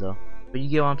first ones though. But you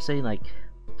get what I'm saying? Like,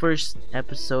 first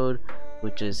episode,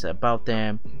 which is about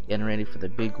them getting ready for the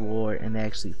big war, and they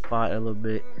actually fought a little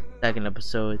bit. Second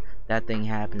episode, that thing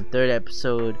happened. Third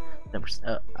episode,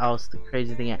 else the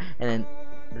crazy thing, and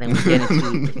then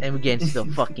we get into the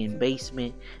fucking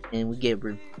basement, and we get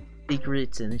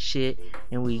secrets and shit,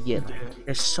 and we get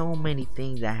there's so many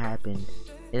things that happened,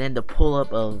 and then the pull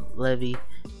up of Levi,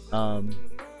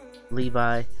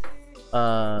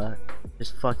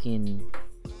 just fucking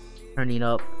turning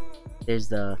up. There's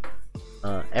the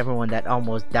everyone that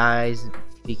almost dies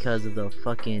because of the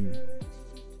fucking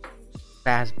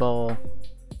fastball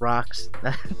rocks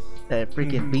that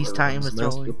freaking Beast Titan was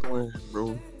throwing. Plan,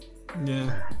 bro.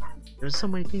 Yeah. There's so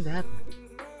many things that happen.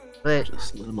 But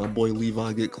Just let my boy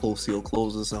Levi get close, he'll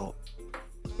close us out.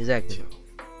 exactly.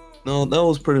 No, that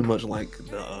was pretty much like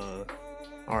the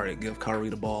alright, give Kyrie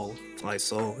the ball. Alright,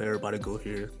 so everybody go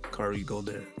here. Kyrie go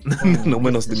there. No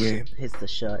win us the game. Hits the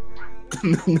shot.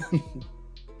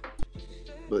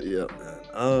 But yeah,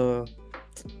 man.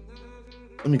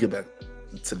 Let me get back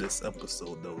to this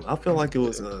episode though. I feel like it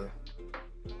was a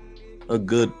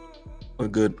good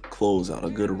closeout, a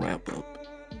good wrap up.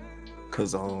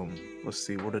 Cause let's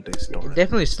see, where did they start? It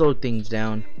definitely slowed things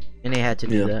down, and they had to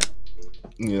do that.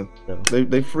 Yeah, So.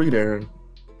 they freed Aaron.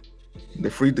 They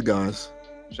freed the guys.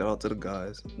 Shout out to the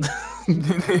guys.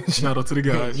 Shout out to the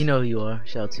guys. You know who you are.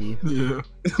 Shout out to you. Yeah.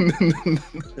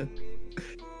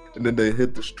 And then they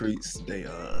hit the streets. They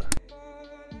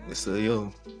said,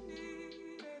 yo.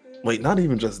 Wait, not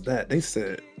even just that. They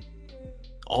said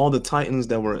all the Titans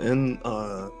that were in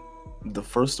the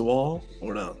first wall,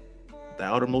 or the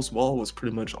outermost wall, was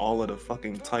pretty much all of the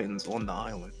fucking Titans on the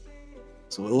island.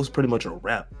 So it was pretty much a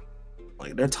wrap.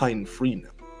 Like, they're Titan free now.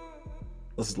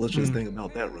 Let's just think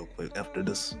about that real quick after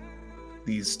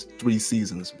these 3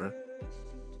 seasons, bro.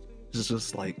 It's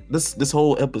just like this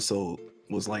whole episode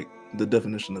was like the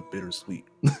definition of bittersweet.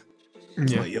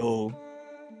 It's like, yo,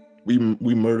 we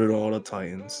murdered all the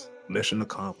Titans. Mission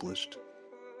accomplished.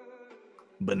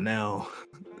 But now,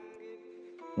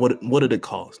 what did it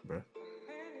cost, bro?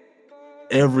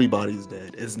 Everybody's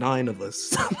dead. It's 9 of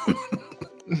us.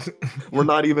 We're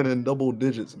not even in double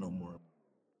digits no more.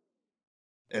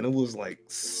 And it was like,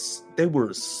 they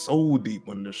were so deep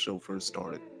when the show first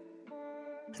started.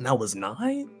 And that was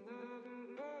 9?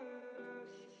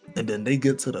 And then they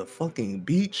get to the fucking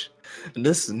beach, and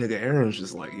this nigga Aaron's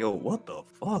just like, yo, what the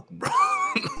fuck, bro?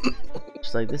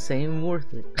 It's like, this ain't even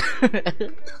worth it.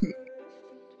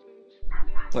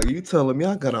 Like, you telling me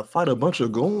I gotta fight a bunch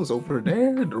of goons over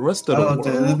there? The rest of the world?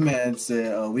 This man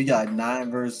said, we got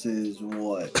 9 versus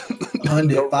what?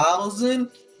 100,000?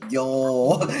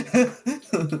 Yo.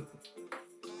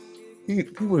 He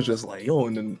was just like, yo,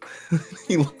 and then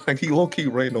he low-key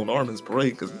rained on Armin's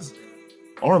parade because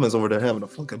Armin's over there having a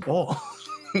fucking ball.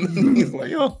 He's like,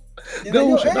 yo, He's Go,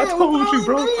 like, shit, I "Hey, told what's you,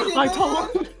 bro. wrong with I you, told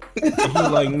you.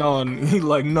 He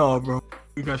like, nah, bro.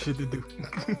 We got shit to do.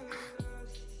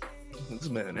 This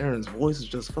man, Aaron's voice is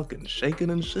just fucking shaking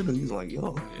and shit. And he's like,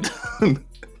 yo,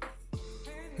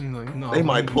 He's like, nah. they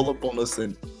might pull up on us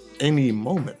in any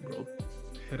moment, bro.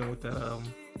 Hit him with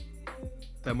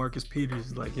that Marcus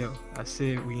Peters. Like, yo, I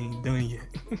said we ain't done yet.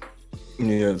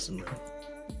 Yes, man.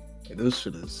 Hey, this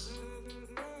shit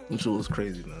was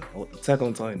crazy, man. Attack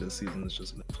on Titan this season has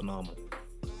just been phenomenal.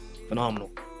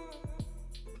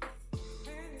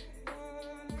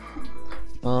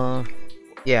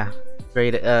 Yeah,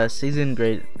 great season,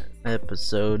 great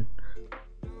episode.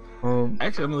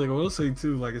 Actually, I'm like, I will say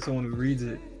too, like, as someone who reads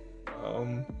it,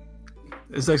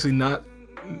 it's actually not.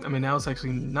 I mean, now it's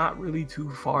actually not really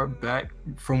too far back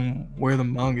from where the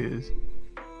manga is.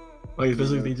 Like,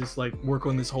 especially if they just like work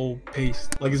on this whole pace.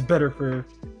 Like, it's better for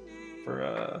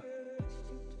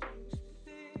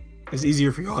it's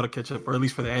easier for y'all to catch up, or at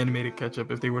least for the anime to catch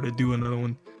up if they were to do another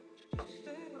one.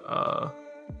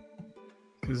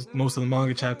 Because most of the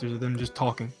manga chapters are them just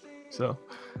talking. So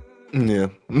Yeah.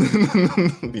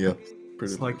 Yeah.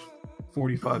 Pretty it's like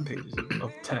 45 pages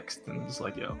of text, and it's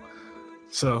like, yo.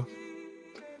 So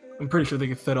I'm pretty sure they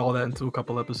could fit all that into a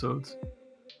couple episodes,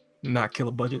 not kill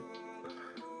a budget.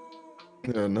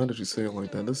 Yeah, now that you say it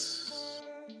like that, this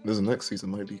next season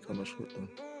might be kind of short though.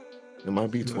 It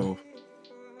might be 12.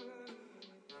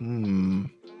 I'm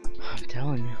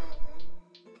telling you.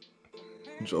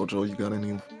 Jojo, you got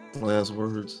any last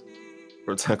words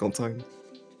for Attack on Titan?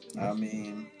 I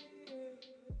mean,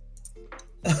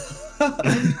 no,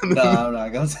 I'm not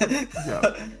gonna say.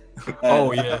 Yeah.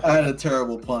 Oh, yeah. I had a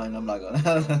terrible pun. I'm not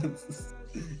gonna.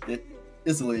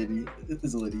 It's a lady.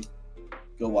 It's a lady.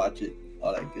 Go watch it.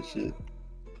 All that good shit.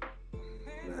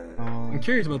 I'm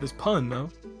curious about this pun though.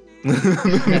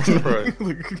 Right.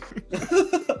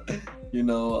 You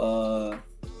know,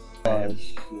 shit.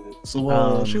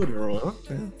 So, Shield Hero, huh?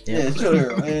 Yeah, Shield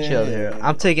Hero. Yeah, Shield yeah, Hero. yeah.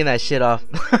 I'm taking that shit off.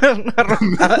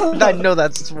 I know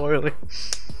that's spoiling.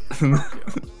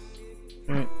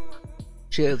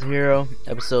 Shield Hero,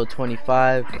 episode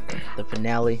 25, the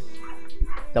finale,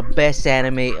 the best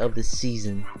anime of the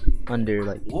season, under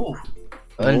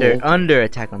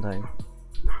Attack on Titan.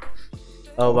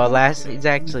 Oh well, it's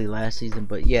actually last season,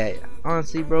 but yeah,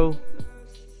 honestly, bro,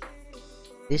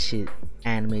 this shit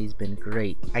anime's been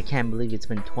great. I can't believe it's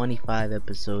been 25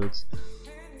 episodes.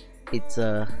 It's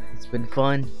been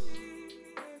fun,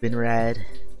 been rad.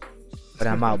 But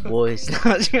I'm out, boys.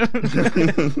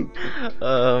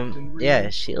 Yeah,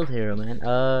 Shield Hero, man.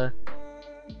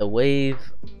 The wave,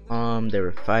 they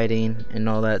were fighting and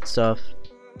all that stuff.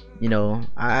 You know,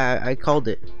 I called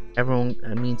it. Everyone,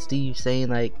 I mean, Steve saying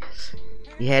like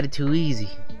he had it too easy,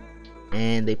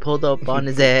 and they pulled up on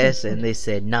his ass and they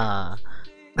said nah.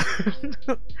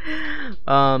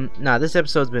 Nah, this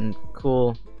episode's been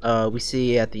cool. We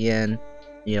see at the end,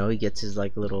 you know, he gets his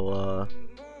like little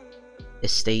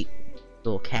estate,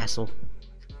 little castle,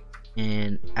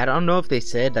 and I don't know if they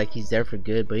said like he's there for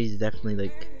good, but he's definitely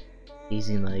like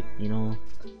teasing like, you know,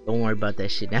 don't worry about that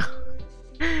shit now.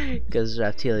 Because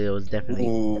Raptilio was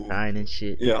definitely crying and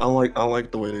shit. Yeah, I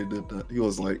like the way they did that. He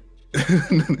was like,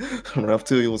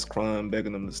 Raptilio was crying,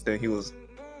 begging him to stay. He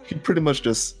pretty much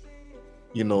just,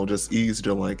 you know, just eased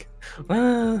her like,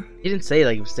 He didn't say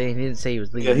like he was staying. He didn't say he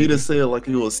was leaving. Yeah, he didn't say it like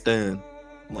he was staying,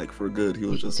 like for good. He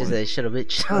was just like, said, "Shut up,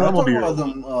 bitch." I'm talking about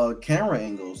them camera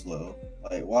angles though.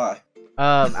 Like, why?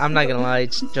 I'm not gonna lie,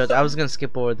 Judge. I was gonna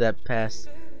skip over that pass,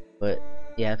 but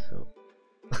yeah, I feel.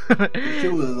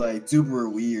 It was like super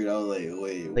weird. I was like,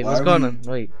 wait, like, what's going on?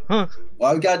 Wait, huh?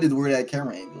 Why we gotta do weird that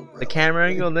camera angle, bro? The camera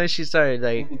angle, and then she started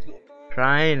like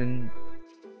crying and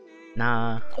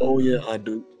nah. Oh yeah, I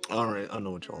do. All right, I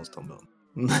know what y'all was talking about.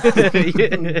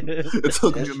 It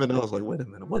took me a minute. I was like, wait a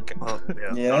minute, what came up?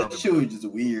 Yeah, that shit was just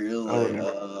weird. It was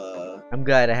like, I'm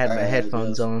glad I had my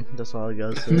headphones on. That's all I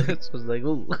got. So it was like,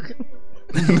 ooh.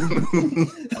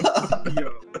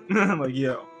 Yo, I'm like,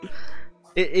 yo.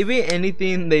 It be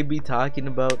anything they be talking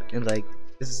about, and like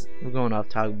we're going off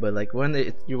topic, but like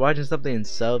when you're watching something in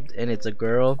subbed and it's a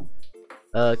girl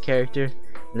character,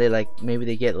 and they like maybe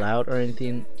they get loud or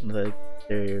anything, like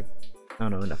they're, I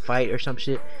don't know, in a fight or some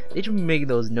shit, they just be making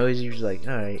those noises. You're just like,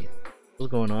 all right, what's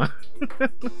going on?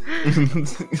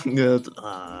 Yeah.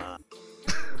 I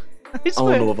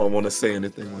don't know if I want to say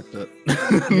anything like that.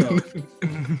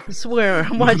 I swear,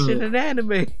 I'm watching an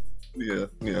anime. Yeah.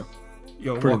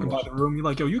 Yo, Pretty walking much. by the room, you're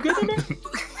like, yo, you good in there?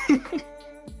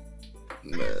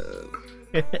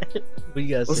 Man. What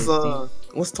you guys say, Steve?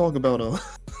 Let's talk about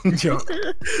Yo.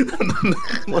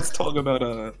 let's talk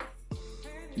about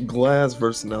Glass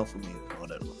versus Alpha Man. All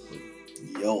that real quick.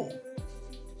 yo,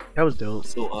 That was dope.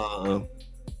 So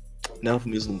now for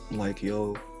me it's like,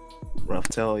 yo,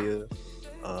 Raphtalia,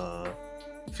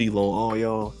 Philo, all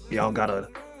y'all gotta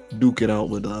duke it out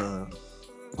with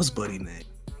what's buddy name?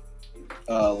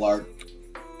 Lark.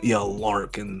 Yeah,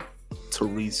 Lark and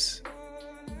Therese.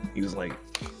 He was like,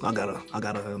 I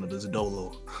gotta handle this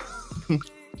Dolo.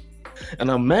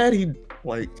 And I'm mad he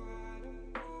like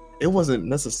it wasn't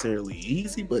necessarily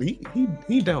easy, but he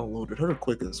downloaded her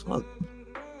quick as fuck.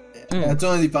 As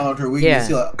soon as he found her weakness,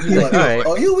 Yeah. he's like, Alright.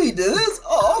 oh, you weak to this?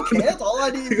 Oh, okay, that's all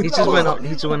I need to He know.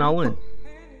 just went all in.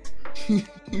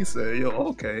 He said, yo,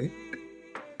 okay.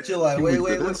 She's like, You wait,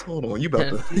 weak to wait. this? Hold on, you about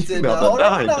to He you said, no, about to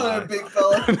hold on, die. big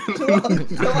fella.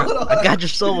 Hold on. I got your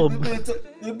soul.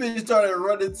 The bitch started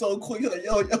running so quick, like,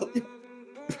 yo.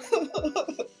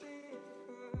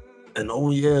 And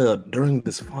oh yeah, during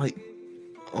this fight,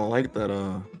 I like that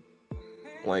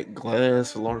like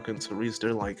Glass, Lark, and Therese,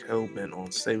 they're like hell bent on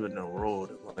saving their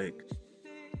world. Like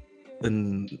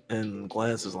and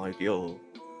Glass is like, yo,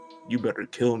 you better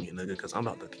kill me, nigga, cause I'm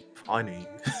about to keep finding you.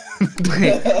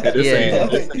 And Yeah.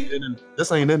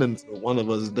 this ain't it until one of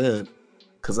us dead.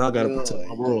 Cause I gotta protect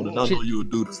my world, and I know you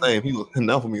would do the same. He was, and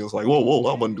now for me, it was like, whoa,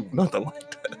 I wouldn't do nothing like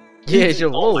that. Yeah, so,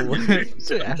 whoa. Hold on,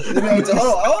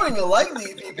 I don't even like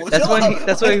these people.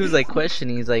 That's why he was like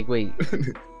questioning. He's like, wait,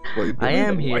 Wait, I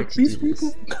am here like to these do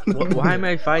this. people? Why am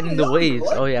I fighting the waves?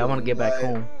 Oh yeah, I want to get back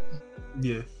home.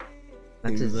 Yeah.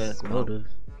 That's his Exactly. motive.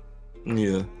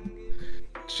 Yeah.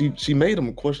 She made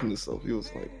him question himself. He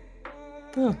was like,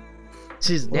 huh.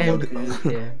 She's Well, damn.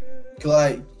 Yeah.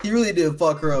 Like, he really did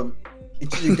fuck her up.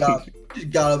 And she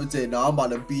just got up and said, no, I'm about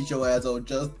to beat your ass on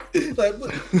just. Like,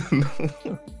 but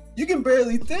you can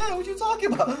barely stand. What you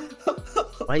talking about?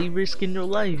 Why you risking your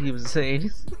life? He was saying.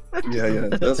 yeah,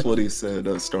 that's what he said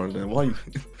at the start of that. Why you?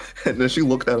 And then she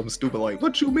looked at him stupid, like,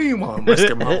 what you mean? Why I'm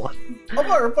risking my life? I'm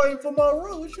already fighting for my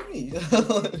rule. What you mean?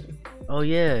 Oh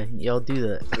yeah, y'all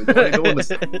do Why you doing this?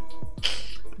 that.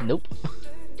 Nope.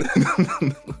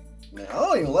 Man, I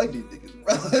don't even like these niggas,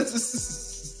 bro. It's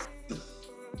just-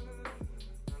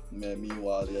 Man,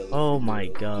 meanwhile, the other Oh people my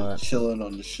just God. chilling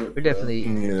on the ship. We're bro. definitely.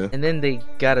 Yeah. And then they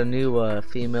got a new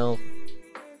female.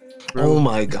 Oh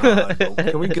my god, bro.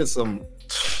 Can we get some?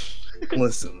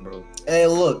 Listen, bro. Hey,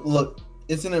 look,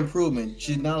 it's an improvement.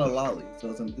 She's not a lolly, so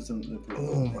it's an Oh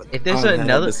improvement. my. If there's I've had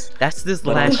another, this- that's this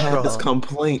But I've last had this straw.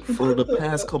 complaint for the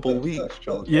past couple weeks,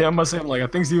 Joe. Yeah, I'm saying like I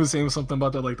think Steve was saying something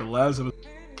about that, like the last of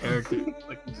character,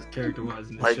 like just character wise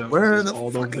in the Like, show. where are It's the all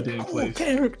over the fucking damn cool place.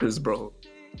 characters, bro?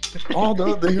 All the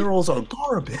other heroes are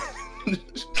garbage.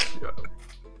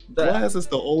 Glass is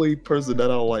the only person that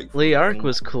I like. Lee Arc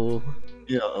was cool.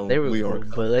 Yeah, They were Lee cool, Arc.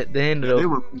 but they ended They up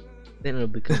were.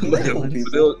 becoming They were villains.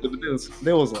 people.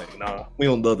 They was like, nah, we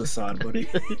on the other side, buddy.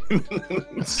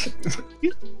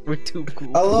 We're too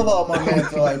cool. I love how my man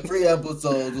for like 3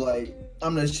 episodes, like,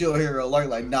 I'm the shield hero.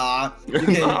 Like, nah, you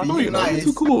can't Nah, be no, you you're not. You're nice.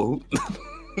 too cool.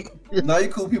 Nah, you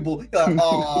cool people. You're like,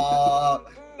 aw,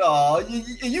 no,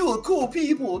 you a cool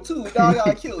people too. Now I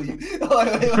gotta kill you.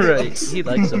 Right, he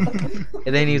likes them.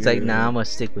 And then he was like, Yeah. nah, I'm gonna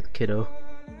stick with Kiddo.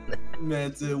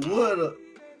 Man, said, what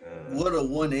a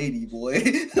 180, boy.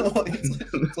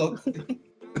 So-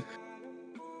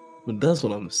 But that's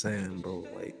what I'm saying, bro.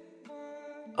 Like,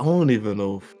 I don't even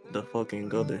know if the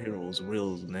fucking other hero's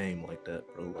real name like that,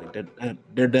 bro. Like,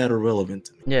 they're that irrelevant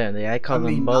to me. Yeah, I call I them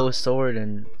mean, bow, sword,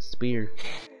 and spear.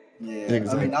 Yeah, Exactly,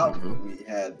 I mean, now bro. we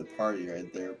had the party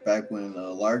right there. Back when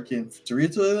Larkin,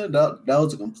 Teresa, that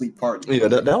was a complete party. Yeah,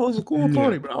 that was a cool Yeah.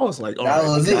 party, bro. I was like, all That right,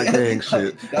 was god it. dang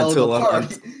shit. That was a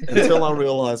party. Until I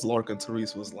realized Lark and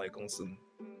Therese was like on some,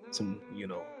 you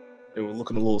know, they were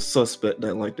looking a little suspect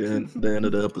at like the end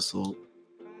of the episode.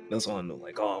 That's when I know,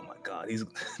 like, oh my god,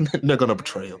 they're gonna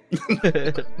betray him.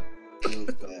 It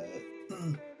was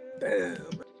bad. Damn.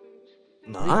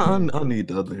 Nah, I need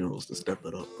the other heroes to step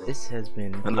it up, bro. This has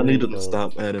been. And I need them good, to though.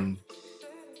 stop adding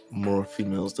more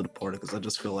females to the party because I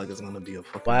just feel like it's gonna be a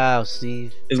fucking. Wow,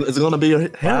 Steve. It's gonna be a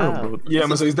harem, Wow. bro. Yeah, I'm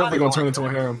gonna say he's not definitely gonna even turn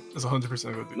like into a harem. It's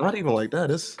 100% gonna do. Not even like that.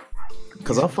 It's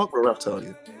because I fuck with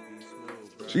Raphtalia.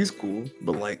 She's cool,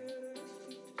 but like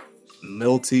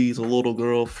Melty's a little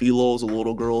girl, Philo's a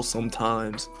little girl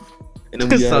sometimes, and then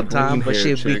we add Sometimes, but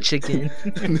green she'll hair be chick. chicken.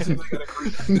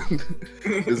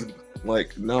 It's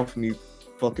like now for me,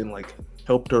 fucking like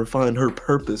helped her find her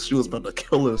purpose. She was about to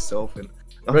kill herself, and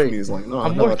now Right. for me it's like, no,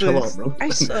 I'm chill worthless. out, bro. I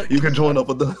suck. You can join up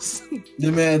with us.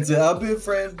 The man said, I've been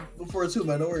friends before too,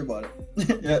 man. Don't worry about it.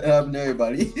 It happened to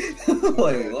everybody.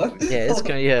 Like, what? Yeah, it's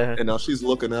gonna. Yeah. And now she's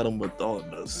looking at him with all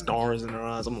the stars in her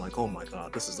eyes. I'm like, oh my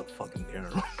god, this is a fucking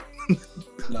harem.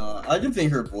 No, I just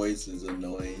think her voice is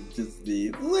annoying. Just the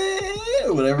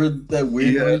whatever that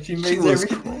weird noise she makes was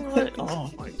every. crying.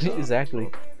 Oh my god. Exactly.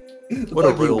 What a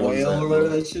Fucking real one's whale at, or whatever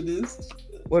man. that shit is.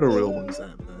 What a real one's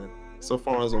at, man. So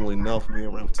far as only now for me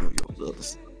around to yo,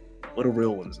 what a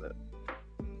real one's at.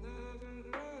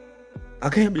 I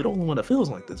can't be the only one that feels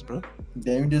like this, bro.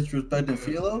 Damn, disrespecting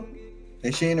Philo?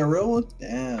 They she ain't a real one?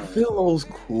 Damn. Philo's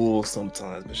cool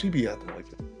sometimes, but she be acting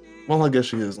like it. Well, I guess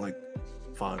she is like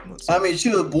 5 months. I mean, she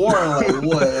was born like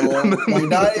what? Like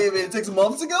not even 6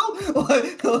 months ago?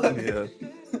 Like, yeah.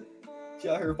 She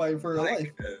out here fighting for her I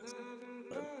life. guess.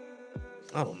 But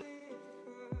I don't know.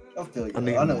 I feel you. I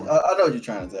need I know. more. I know what you're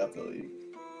trying to say. I feel you.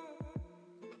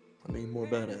 I need more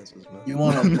badasses, man. You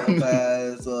want a buff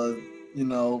ass, you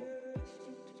know.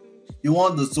 You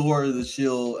want the sword, the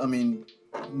shield. I mean,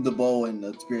 the bow and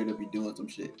the spear to be doing some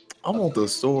shit. I want the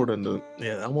sword and the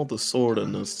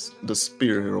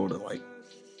spear hero to like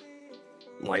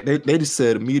they just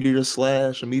said meteor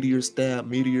slash, a meteor stab,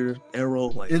 meteor arrow.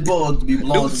 Like It's supposed to be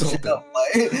blowing do some shit something. up.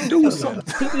 Like, do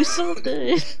something. Do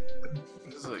something.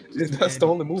 It's like, That's the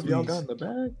only movie y'all please. got in the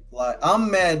bag. Like,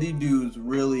 I'm mad these dudes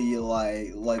really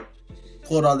like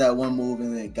pulled out that one move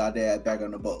and then got their ass back on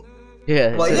the boat.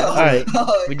 Yeah. Like, all right.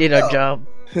 We did our job.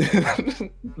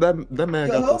 that man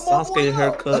Yo, got the help my boy Sasuke out.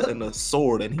 haircut and a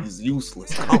sword, and he's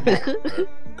useless. Come on, man.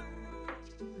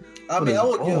 I What mean, is I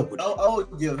would wrong give with I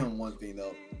would give him one thing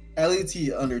though. At least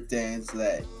he understands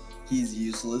that he's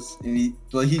useless, and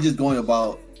but he's just going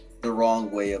about the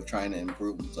wrong way of trying to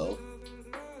improve himself.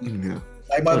 Yeah.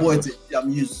 Like my boy said, I'm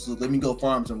useless, so let me go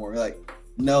farm some more. Like,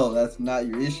 no, that's not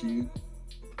your issue.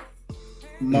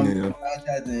 My Yeah. man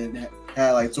hasn't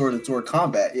had like sword to sword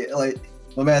combat. Yeah, like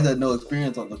my man had no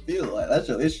experience on the field. Like that's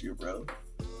your issue, bro.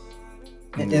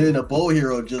 And then the bow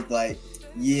hero just like,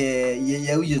 yeah,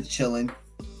 we just chilling.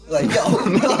 Like yo, yo,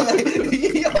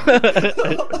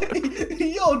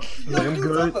 I'm do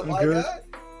good, something, I'm my good. guy.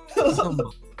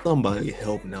 Somebody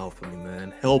help now for me,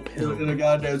 man. Help Look at the him.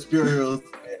 goddamn spirit heroes.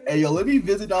 Hey yo, let me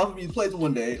visit off of these places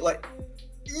one day. Like,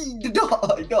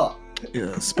 dog.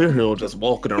 Yeah, Spear Hero just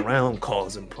walking around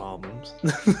causing problems.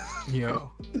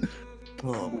 Yo.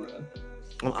 Oh,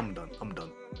 I'm done.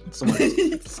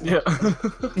 Somebody. Yeah.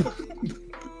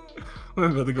 I'm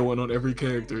about to go in on every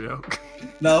character, yo.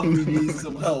 Now he needs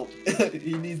some help.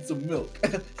 He needs some milk.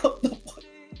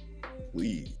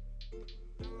 We.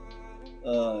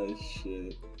 Oh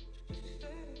shit.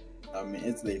 I mean,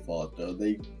 it's their fault though.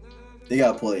 They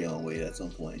gotta pull their own weight at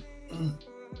some point.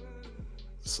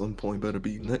 Some point better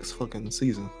be next fucking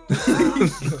season.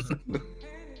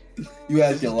 You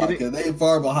asking a lot because they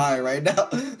far behind right now.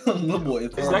 My boy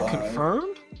is far Is that behind.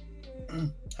 confirmed?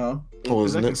 Huh? Oh,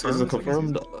 is Is that next season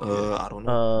confirmed? confirmed? I don't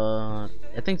know.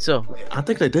 I think so. I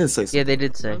think they did say something. Yeah, they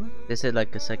did say. They said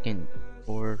like a second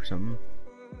or something.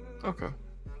 Okay.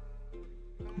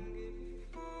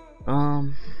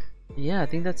 Yeah, I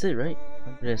think that's it, right?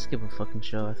 Or did I skip a fucking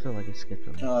show? I feel like I skipped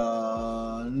them.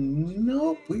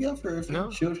 Nope. We got for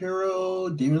No. Shield Hero,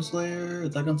 Demon Slayer,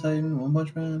 Attack on Titan, One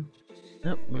Punch Man.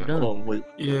 Yep, we're Hold done. on, wait.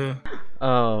 Yeah.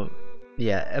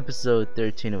 Yeah, episode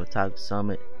 13 of Otaku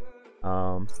Summit.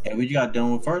 Hey, we got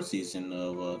done with first season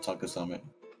of Otaku Summit.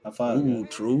 High five. Ooh,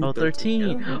 true. Oh,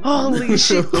 13. Yeah. Holy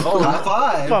shit. High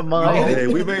five. Come on. Oh, hey,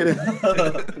 we made it.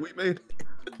 We made it.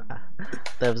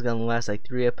 That was gonna last like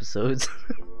 3 episodes.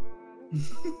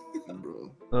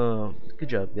 Bro. Good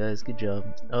job, guys. Good job.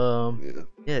 Yeah.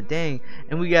 Yeah, dang.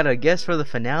 And we got a guest for the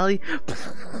finale.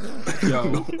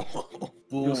 Yo.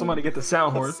 Yo, somebody get the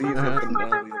sound horn. Season finale of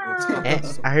Otaku And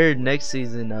Summit. I heard next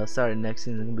season, starting next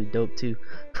season, gonna be dope too.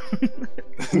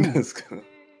 Let's go.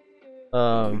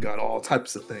 We got all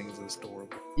types of things in store.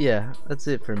 Yeah, that's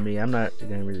it for me. I'm not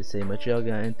gonna really say much. Y'all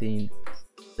got anything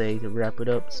to say to wrap it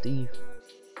up, Steve?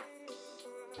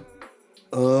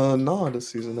 No, this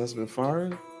season has been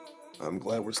firing. I'm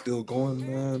glad we're still going,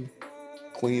 man.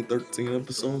 Clean 13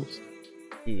 episodes.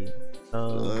 Yeah.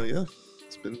 Yeah,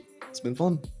 it's been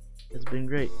fun. It's been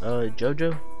great.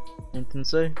 Jojo, anything to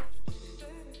say?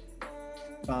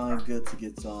 Finally good to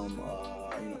get some,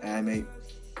 anime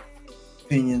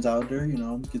opinions out there.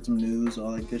 Get some news,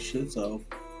 all that good shit. So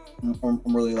I'm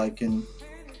really liking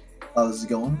how this is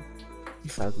going.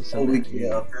 Otaku So we Summit.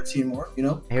 get 13 more.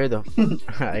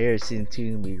 I hear season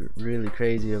 2 gonna be really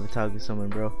crazy of Otaku Summit,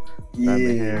 bro. I've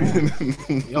been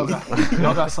hearing. Y'all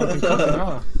got something cooking,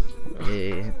 huh?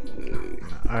 Yeah.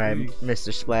 Alright,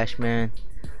 Mr. Splashman.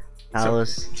 Tell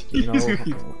us,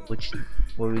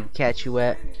 where we can catch you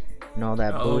at and all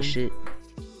that bullshit.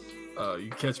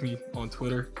 You catch me on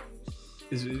Twitter.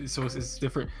 It's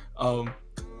different. On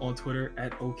Twitter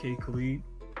at OK Khalid.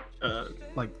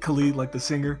 Like Khalid, like the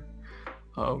singer.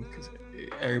 Because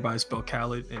everybody spell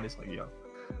Khalid, and it's like yo.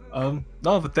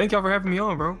 No, but thank y'all for having me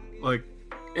on, bro. Like,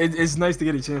 it's nice to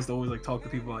get a chance to always like talk to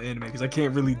people about anime because I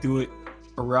can't really do it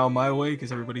around my way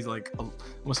because everybody's like I want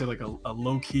to say like a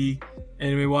low key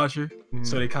anime watcher,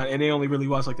 so they and they only really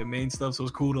watch like the main stuff. So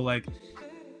it's cool to like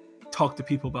talk to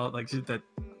people about like shit that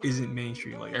isn't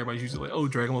mainstream. Like everybody's usually like, oh,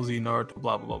 Dragon Ball Z, Naruto,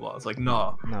 blah blah blah blah. It's like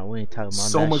nah, we ain't talking about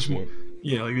so that much shit. more.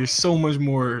 Yeah, like there's so much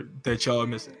more that y'all are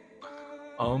missing.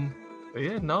 But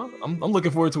yeah, no, I'm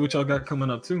looking forward to what y'all got coming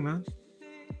up too, man.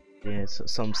 Yeah, so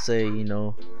some say, you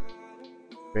know,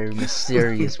 very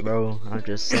mysterious, bro. I'm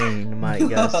just saying, you might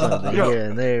got something Yo. here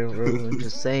and there, bro. I'm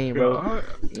just saying, bro.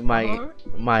 You might.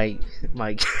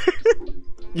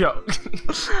 Yo.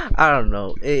 I don't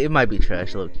know. It might be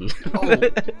trash, low key.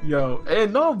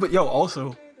 But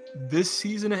also, this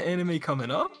season of anime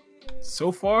coming up,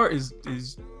 so far is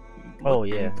Oh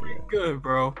yeah, pretty good,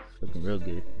 bro. Looking real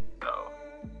good.